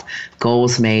oneself,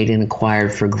 goals made and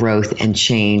acquired for growth and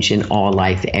change in all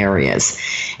life areas.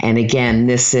 And again,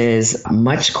 this is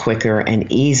much quicker and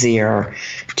easier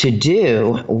to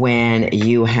do when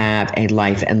you have a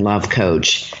life and love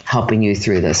coach helping you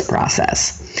through this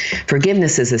process.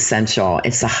 Forgiveness is essential.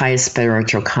 It's the highest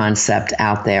spiritual concept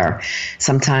out there.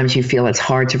 Sometimes you feel it's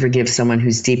hard to forgive someone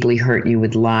who's deeply hurt you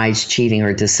with lies, cheating,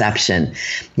 or deception.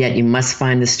 Yet you must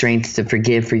find the strength to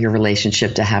forgive for your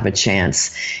relationship to have a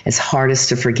chance. It's hardest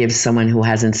to forgive someone who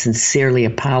hasn't sincerely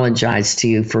apologized to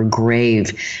you for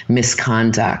grave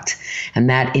misconduct. And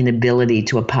that inability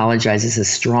to apologize is a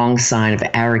strong sign of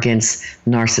arrogance,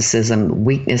 narcissism,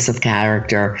 weakness of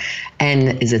character,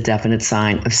 and is a definite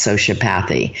sign of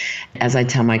sociopathy. As I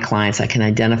tell my clients, I can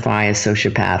identify a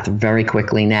sociopath very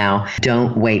quickly now.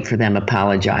 Don't wait for them to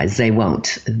apologize. They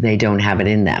won't. They don't have it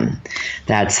in them.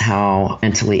 That's how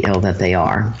mentally ill that they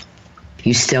are.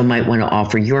 You still might want to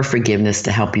offer your forgiveness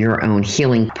to help your own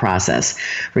healing process.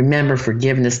 Remember,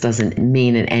 forgiveness doesn't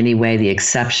mean in any way the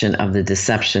exception of the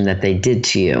deception that they did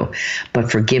to you,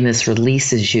 but forgiveness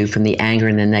releases you from the anger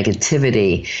and the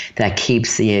negativity that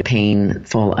keeps the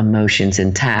painful emotions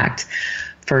intact.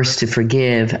 First, to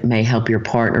forgive may help your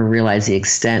partner realize the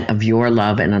extent of your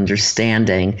love and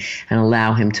understanding and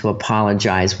allow him to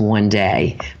apologize one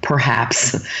day,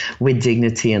 perhaps with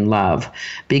dignity and love.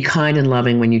 Be kind and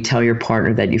loving when you tell your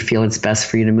partner that you feel it's best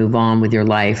for you to move on with your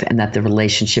life and that the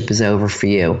relationship is over for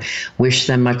you. Wish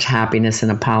them much happiness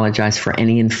and apologize for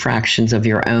any infractions of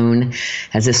your own,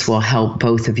 as this will help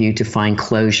both of you to find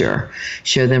closure.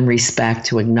 Show them respect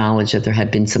to acknowledge that there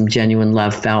had been some genuine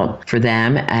love felt for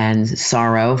them and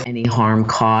sorrow for any harm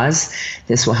caused.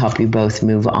 This will help you both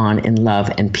move on in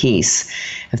love and peace.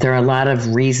 If there are a lot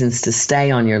of reasons to stay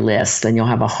on your list, then you'll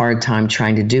have a hard time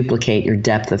trying to duplicate your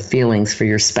depth of feelings for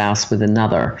your spouse with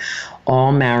another.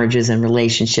 All marriages and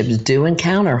relationships do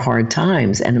encounter hard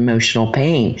times and emotional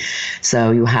pain. So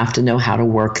you have to know how to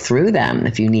work through them.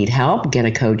 If you need help, get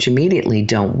a coach immediately.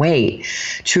 Don't wait.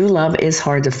 True love is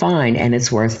hard to find, and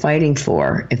it's worth fighting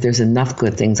for if there's enough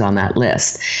good things on that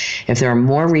list. If there are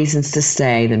more reasons to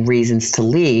stay than reasons to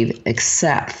leave,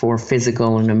 except for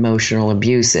physical and emotional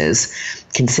abuses,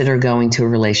 consider going to a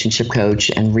relationship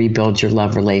coach and rebuild your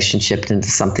love relationship into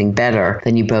something better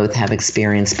than you both have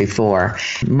experienced before.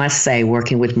 Must say,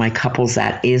 working with my couples,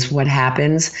 that is what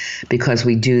happens because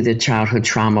we do the childhood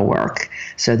trauma work.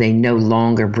 So they no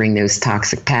longer bring those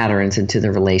toxic patterns into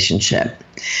the relationship.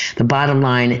 The bottom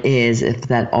line is if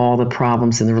that all the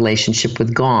problems in the relationship were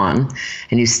gone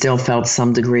and you still felt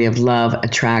some degree of love,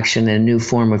 attraction, and a new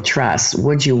form of trust,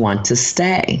 would you want to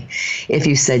stay? If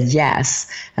you said yes,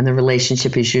 and the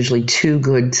relationship is usually too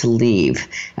good to leave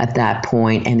at that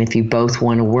point, and if you both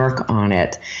want to work on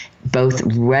it, both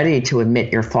ready to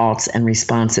admit your faults and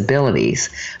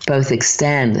responsibilities, both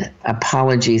extend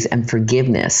apologies and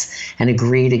forgiveness, and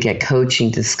agree to get coaching,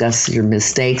 discuss your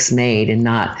mistakes made, and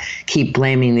not keep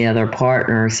blaming the other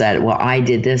partner, said, well, I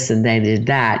did this and they did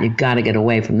that. You've got to get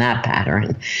away from that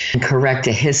pattern and correct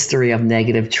a history of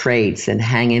negative traits and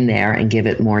hang in there and give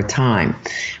it more time.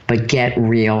 But get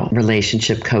real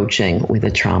relationship coaching with a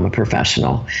trauma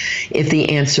professional. If the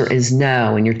answer is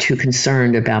no, and you're too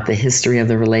concerned about the history of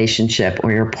the relationship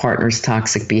or your partner's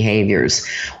toxic behaviors,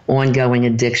 ongoing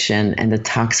addiction, and the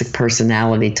toxic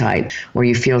personality type where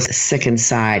you feel sick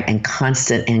inside and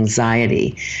constant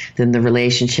anxiety, then the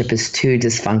relationship is too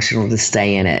dysfunctional to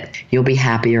stay in it. You'll be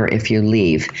happier if you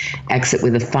leave. Exit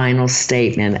with a final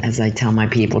statement, as I tell my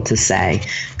people to say,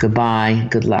 goodbye,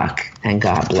 good luck, and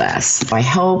God bless. I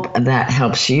hope that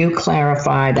helps you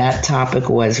clarify. That topic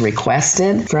was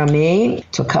requested from me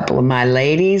to a couple of my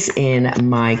ladies in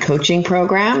my coaching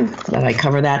program that I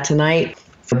cover that tonight.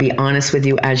 I'll be honest with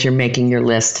you as you're making your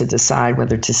list to decide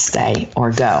whether to stay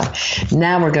or go.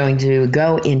 Now we're going to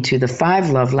go into the 5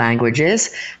 love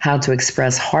languages, how to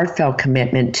express heartfelt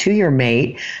commitment to your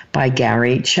mate by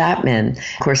Gary Chapman.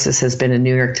 Of course, this has been a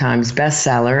New York Times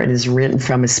bestseller. It is written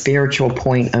from a spiritual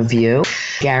point of view.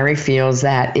 Gary feels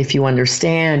that if you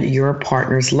understand your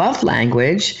partner's love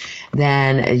language,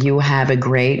 then you have a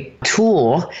great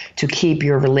tool to keep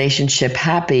your relationship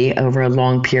happy over a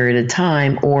long period of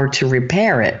time or to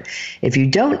repair it if you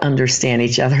don't understand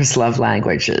each other's love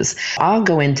languages. I'll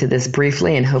go into this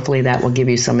briefly and hopefully that will give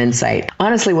you some insight.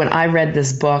 Honestly, when I read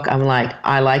this book, I'm like,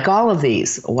 I like all of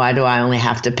these. Why do I only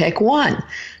have to pick one?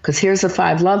 Because here's the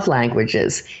 5 love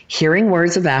languages. Hearing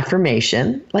words of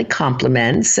affirmation, like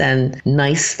compliments and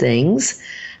nice things,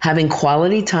 having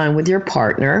quality time with your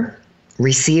partner,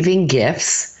 receiving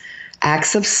gifts,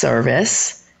 acts of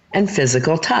service, and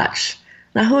physical touch.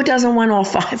 Now, who doesn't want all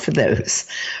 5 of those,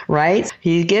 right?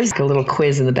 He gives a little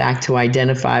quiz in the back to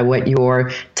identify what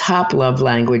your top love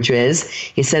language is.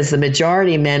 He says the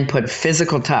majority of men put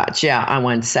physical touch. Yeah, I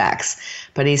want sex.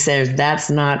 But he says that's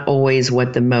not always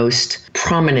what the most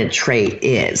prominent trait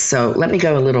is. So let me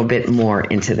go a little bit more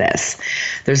into this.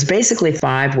 There's basically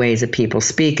 5 ways that people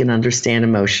speak and understand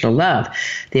emotional love.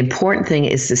 The important thing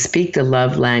is to speak the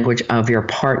love language of your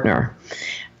partner.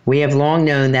 We have long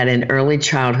known that in early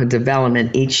childhood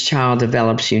development, each child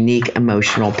develops unique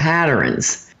emotional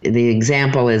patterns. The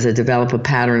example is develop a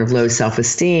pattern of low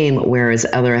self-esteem, whereas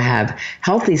others have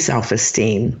healthy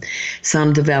self-esteem.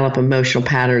 Some develop emotional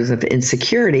patterns of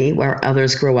insecurity, where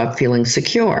others grow up feeling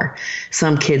secure.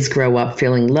 Some kids grow up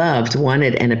feeling loved,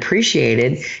 wanted, and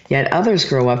appreciated, yet others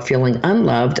grow up feeling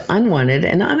unloved, unwanted,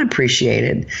 and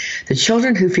unappreciated. The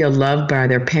children who feel loved by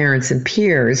their parents and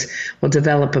peers will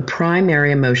develop a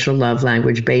primary emotional love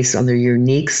language based on their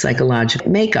unique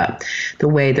psychological makeup, the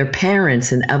way their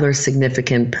parents and other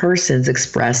significant persons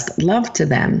expressed love to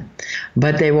them.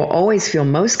 But they will always feel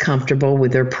most comfortable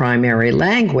with their primary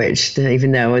language,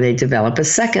 even though they develop a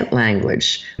second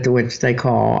language, which they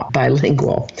call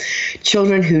bilingual.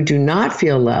 Children who do not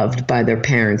feel loved by their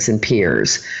parents and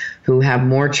peers, who have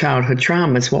more childhood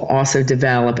traumas will also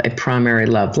develop a primary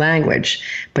love language,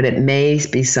 but it may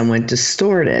be somewhat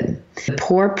distorted.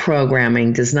 Poor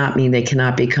programming does not mean they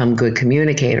cannot become good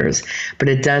communicators, but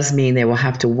it does mean they will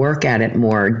have to work at it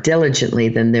more diligently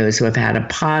than those who have had a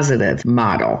positive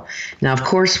model. Now, of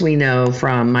course, we know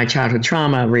from my childhood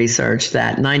trauma research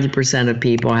that 90% of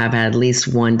people have had at least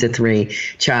 1 to 3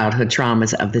 childhood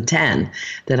traumas of the 10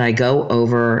 that I go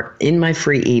over in my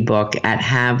free ebook at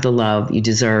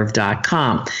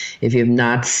havetheloveyoudeserve.com. If you have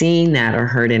not seen that or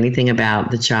heard anything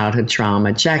about the childhood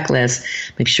trauma checklist,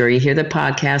 make sure you hear the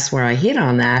podcast where I hit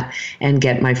on that and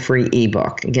get my free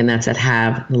ebook. Again, that's at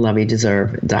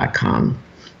havetheloveyoudeserve.com.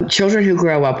 Children who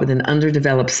grow up with an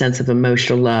underdeveloped sense of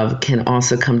emotional love can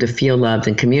also come to feel loved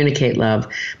and communicate love,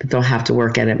 but they'll have to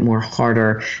work at it more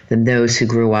harder than those who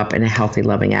grew up in a healthy,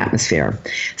 loving atmosphere.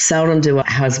 Seldom do a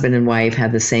husband and wife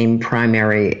have the same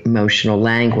primary emotional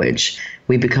language.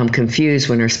 We become confused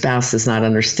when our spouse does not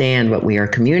understand what we are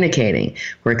communicating.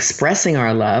 We're expressing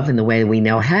our love in the way we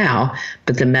know how,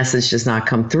 but the message does not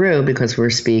come through because we're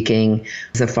speaking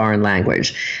a foreign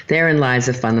language. Therein lies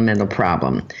a fundamental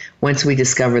problem. Once we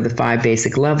discover the 5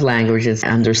 basic love languages,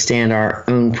 understand our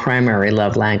own primary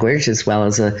love language as well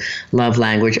as a love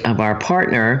language of our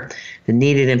partner, the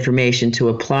needed information to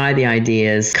apply the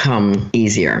ideas come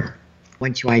easier.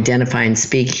 Once you identify and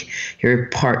speak your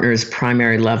partner's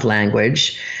primary love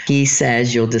language, he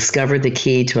says you'll discover the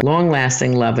key to a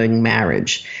long-lasting, loving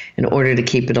marriage. In order to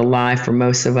keep it alive for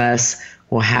most of us,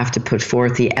 we'll have to put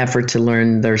forth the effort to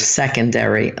learn their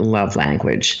secondary love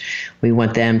language. We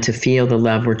want them to feel the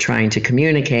love we're trying to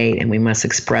communicate, and we must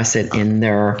express it in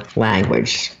their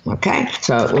language. Okay?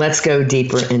 So let's go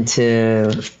deeper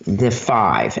into the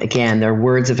 5. Again, they're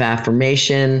words of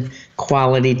affirmation,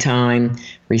 quality time,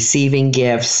 receiving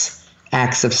gifts,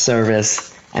 acts of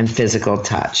service, and physical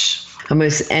touch.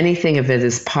 Almost anything of it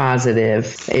is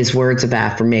positive is words of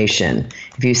affirmation.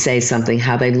 If you say something,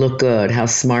 how they look good, how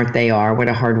smart they are, what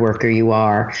a hard worker you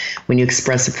are, when you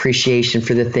express appreciation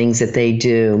for the things that they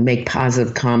do, make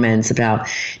positive comments about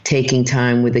taking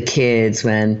time with the kids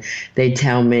when they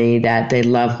tell me that they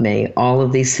love me, all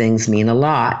of these things mean a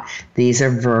lot. These are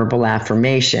verbal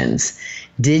affirmations.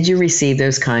 Did you receive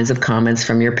those kinds of comments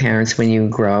from your parents when you were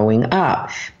growing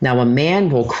up? Now, a man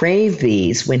will crave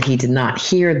these when he did not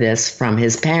hear this from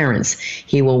his parents.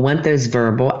 He will want those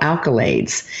verbal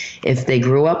accolades. If they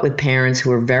grew up with parents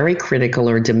who are very critical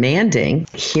or demanding,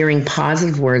 hearing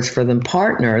positive words from the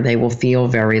partner, they will feel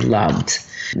very loved.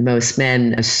 Most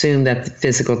men assume that the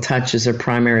physical touch is their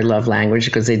primary love language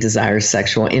because they desire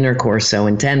sexual intercourse so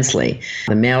intensely.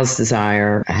 The male's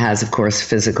desire has, of course,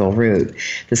 physical root.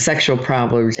 The sexual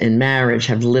problems in marriage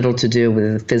have little to do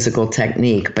with the physical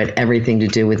technique, but everything to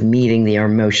do with meeting the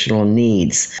emotional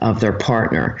needs of their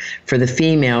partner. For the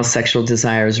female, sexual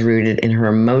desire is rooted in her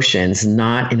emotions,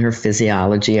 not in her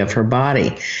physiology of her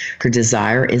body. Her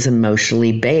desire is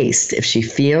emotionally based. If she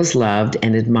feels loved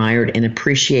and admired and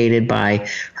appreciated by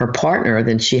her partner,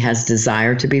 then she has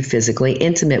desire to be physically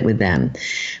intimate with them.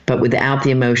 But without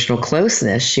the emotional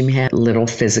closeness, she may have little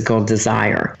physical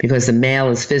desire. Because the male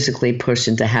is physically pushed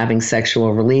into having sexual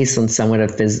release on somewhat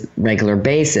of a regular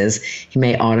basis, he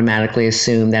may automatically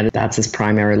assume that that's his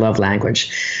primary love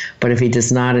language. But if he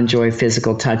does not enjoy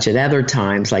physical touch at other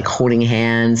times, like holding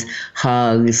hands,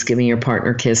 hugs, giving your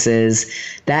partner kisses,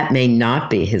 that may not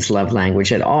be his love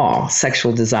language at all.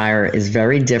 Sexual desire is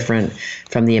very different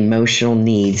from the emotional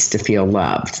needs to feel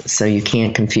loved, so you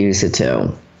can't confuse the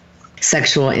two.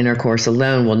 Sexual intercourse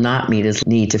alone will not meet his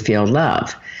need to feel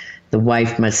love. The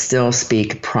wife must still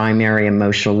speak primary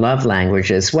emotional love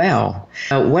language as well.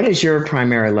 What is your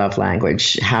primary love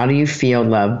language? How do you feel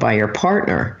loved by your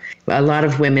partner? A lot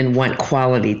of women want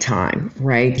quality time,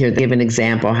 right? Here, give an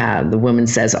example how the woman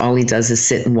says all he does is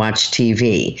sit and watch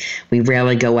TV. We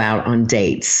rarely go out on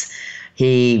dates.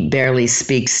 He barely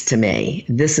speaks to me.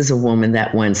 This is a woman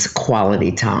that wants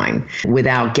quality time.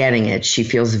 Without getting it, she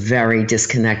feels very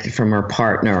disconnected from her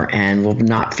partner and will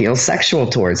not feel sexual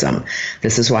towards him.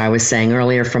 This is why I was saying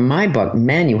earlier from my book,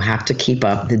 men, you have to keep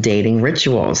up the dating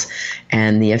rituals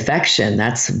and the affection.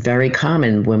 That's very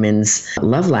common women's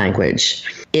love language.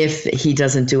 If he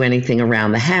doesn't do anything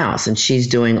around the house and she's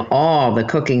doing all the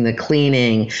cooking, the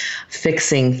cleaning,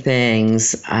 fixing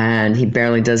things, and he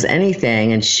barely does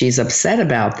anything and she's upset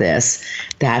about this,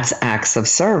 that's acts of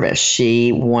service.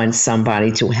 She wants somebody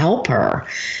to help her.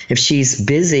 If she's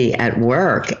busy at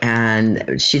work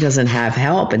and she doesn't have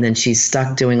help and then she's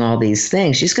stuck doing all these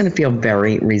things, she's going to feel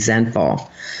very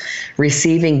resentful.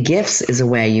 Receiving gifts is a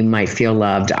way you might feel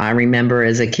loved. I remember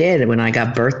as a kid, when I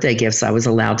got birthday gifts, I was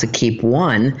allowed to keep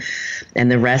one, and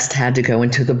the rest had to go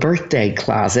into the birthday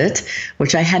closet,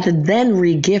 which I had to then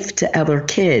re-gift to other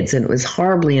kids, and it was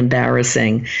horribly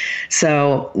embarrassing.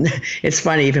 So it's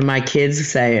funny, even my kids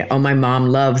say, oh, my mom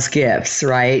loves gifts,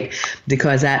 right?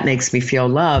 Because that makes me feel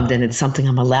loved, and it's something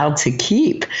I'm allowed to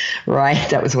keep, right?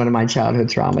 That was one of my childhood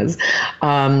traumas.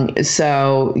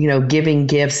 So, giving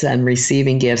gifts and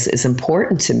receiving gifts is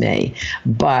important to me.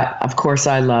 But of course,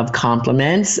 I love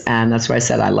compliments, and that's why I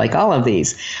said I like all of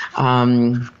these.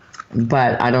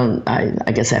 But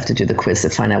I guess I have to do the quiz to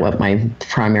find out what my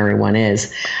primary one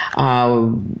is.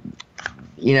 Another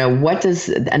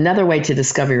way to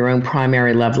discover your own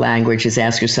primary love language is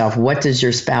ask yourself, what does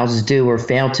your spouse do or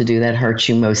fail to do that hurts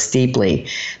you most deeply?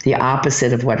 The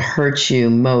opposite of what hurts you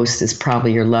most is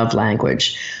probably your love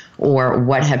language. Or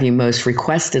what have you most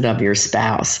requested of your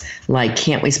spouse? Like,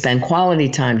 can't we spend quality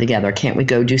time together? Can't we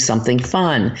go do something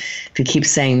fun? If you keep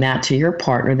saying that to your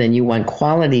partner, then you want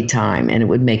quality time, and it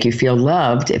would make you feel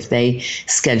loved if they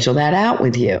schedule that out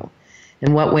with you.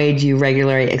 In what way do you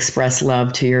regularly express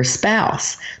love to your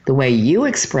spouse? The way you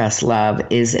express love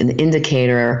is an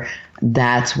indicator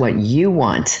that's what you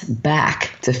want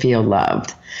back to feel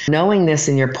loved. Knowing this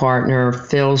in your partner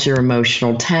fills your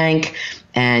emotional tank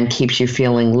and keeps you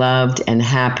feeling loved and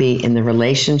happy in the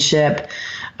relationship.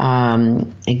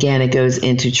 Again, it goes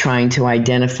into trying to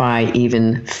identify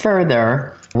even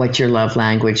further what your love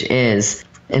language is.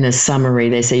 In a summary,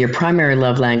 they say your primary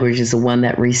love language is the one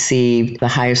that received the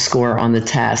highest score on the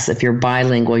test. If you're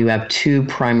bilingual, you have two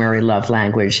primary love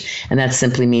language, and that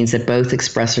simply means that both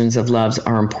expressions of love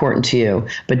are important to you,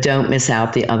 but don't miss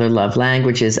out the other love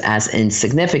languages as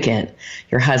insignificant.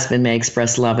 Your husband may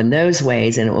express love in those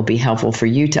ways, and it will be helpful for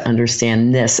you to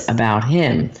understand this about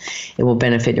him. It will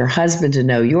benefit your husband to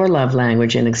know your love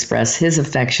language and express his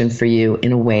affection for you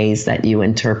in ways that you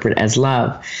interpret as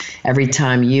love. Every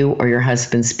time you or your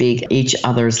husband speak each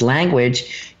other's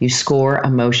language, you score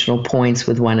emotional points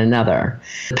with one another.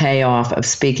 The payoff of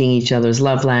speaking each other's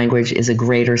love language is a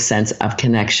greater sense of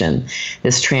connection.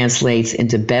 This translates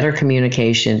into better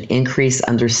communication, increased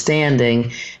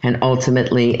understanding, and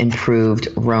ultimately improved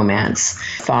romance.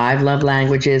 5 love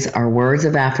languages are words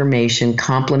of affirmation,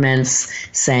 compliments,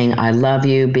 saying I love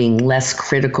you, being less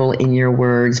critical in your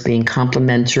words, being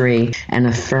complimentary, and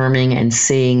affirming and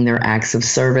seeing their acts of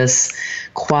service.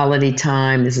 Quality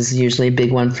time, this is usually a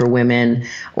big one for women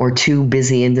or two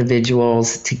busy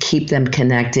individuals. To keep them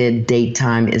connected, date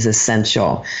time is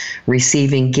essential.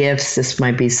 Receiving gifts, this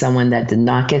might be someone that did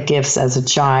not get gifts as a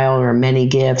child or many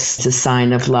gifts. It's a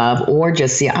sign of love, or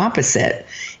just the opposite.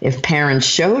 If parents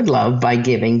showed love by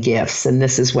giving gifts, and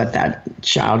this is what that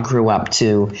child grew up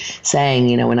to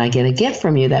saying, when I get a gift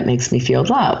from you, that makes me feel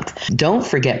loved. Don't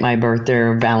forget my birthday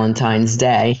or Valentine's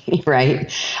Day,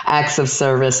 right? Acts of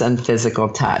service and physical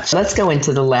touch. Let's go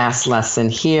into the last lesson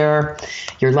here.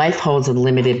 Your life holds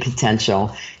unlimited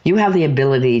potential. You have the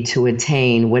ability to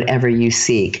attain whatever you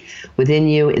seek. Within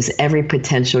you is every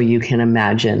potential you can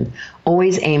imagine.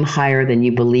 Always aim higher than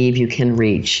you believe you can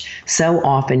reach. So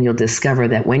often you'll discover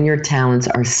that when your talents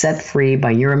are set free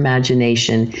by your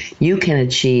imagination, you can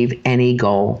achieve any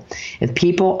goal. If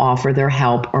people offer their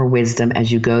help or wisdom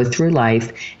as you go through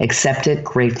life, accept it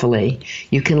gratefully.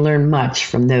 You can learn much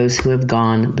from those who have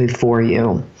gone before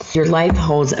you. Your life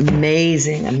holds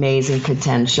amazing, amazing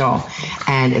potential.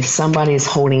 And if somebody is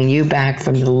holding you back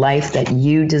from the life that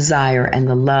you desire and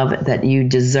the love that you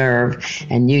deserve,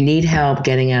 and you need help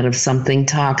getting out of something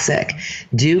toxic,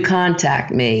 do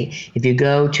contact me. If you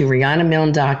go to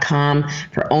RihannaMilne.com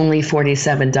for only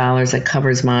 $47, it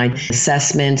covers my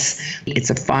assessments. It's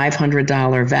a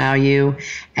 $500 value,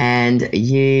 and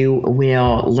you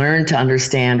will learn to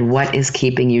understand what is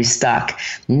keeping you stuck.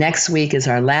 Next week is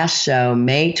our last show,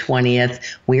 May 20th.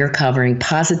 We are covering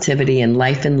positivity and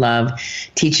life and love,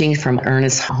 teaching from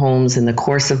Ernest Holmes in the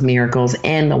Course of Miracles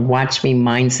and the Watch Me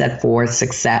Mindset for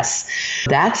Success.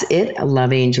 That's it,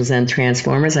 Love Angels and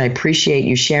Transformers. I appreciate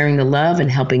you sharing the love and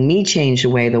helping me change the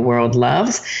way the world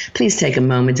loves. Please take a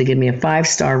moment to give me a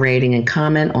 5-star rating and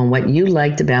comment on what you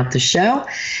liked about the show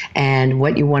and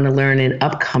what you want to learn in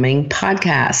upcoming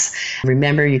podcasts.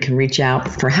 Remember, you can reach out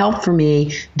for help for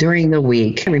me during the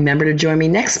week. Remember to join me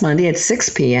next Monday at 6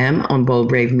 p.m. on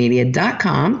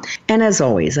BoldBraveMedia.com. And as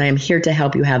always, I am here to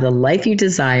help you have the life you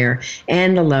desire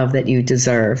and the love that you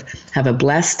deserve. Have a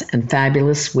blessed and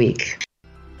fabulous week.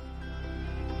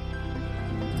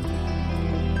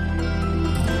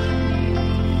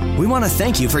 We want to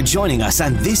thank you for joining us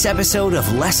on this episode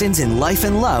of Lessons in Life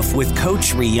and Love with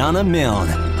Coach Rihanna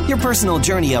Milne. Your personal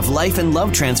journey of life and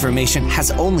love transformation has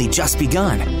only just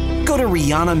begun. Go to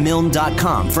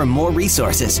RihannaMilne.com for more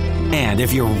resources. And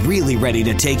if you're really ready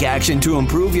to take action to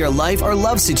improve your life or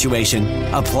love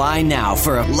situation, apply now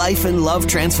for a Life and Love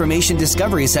Transformation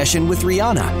Discovery Session with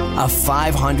Rihanna, a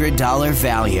 $500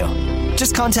 value.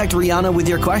 Just contact Rihanna with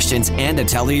your questions and to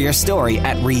tell her your story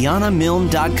at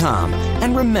RihannaMilne.com.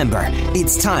 And remember,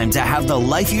 it's time to have the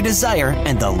life you desire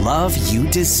and the love you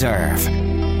deserve.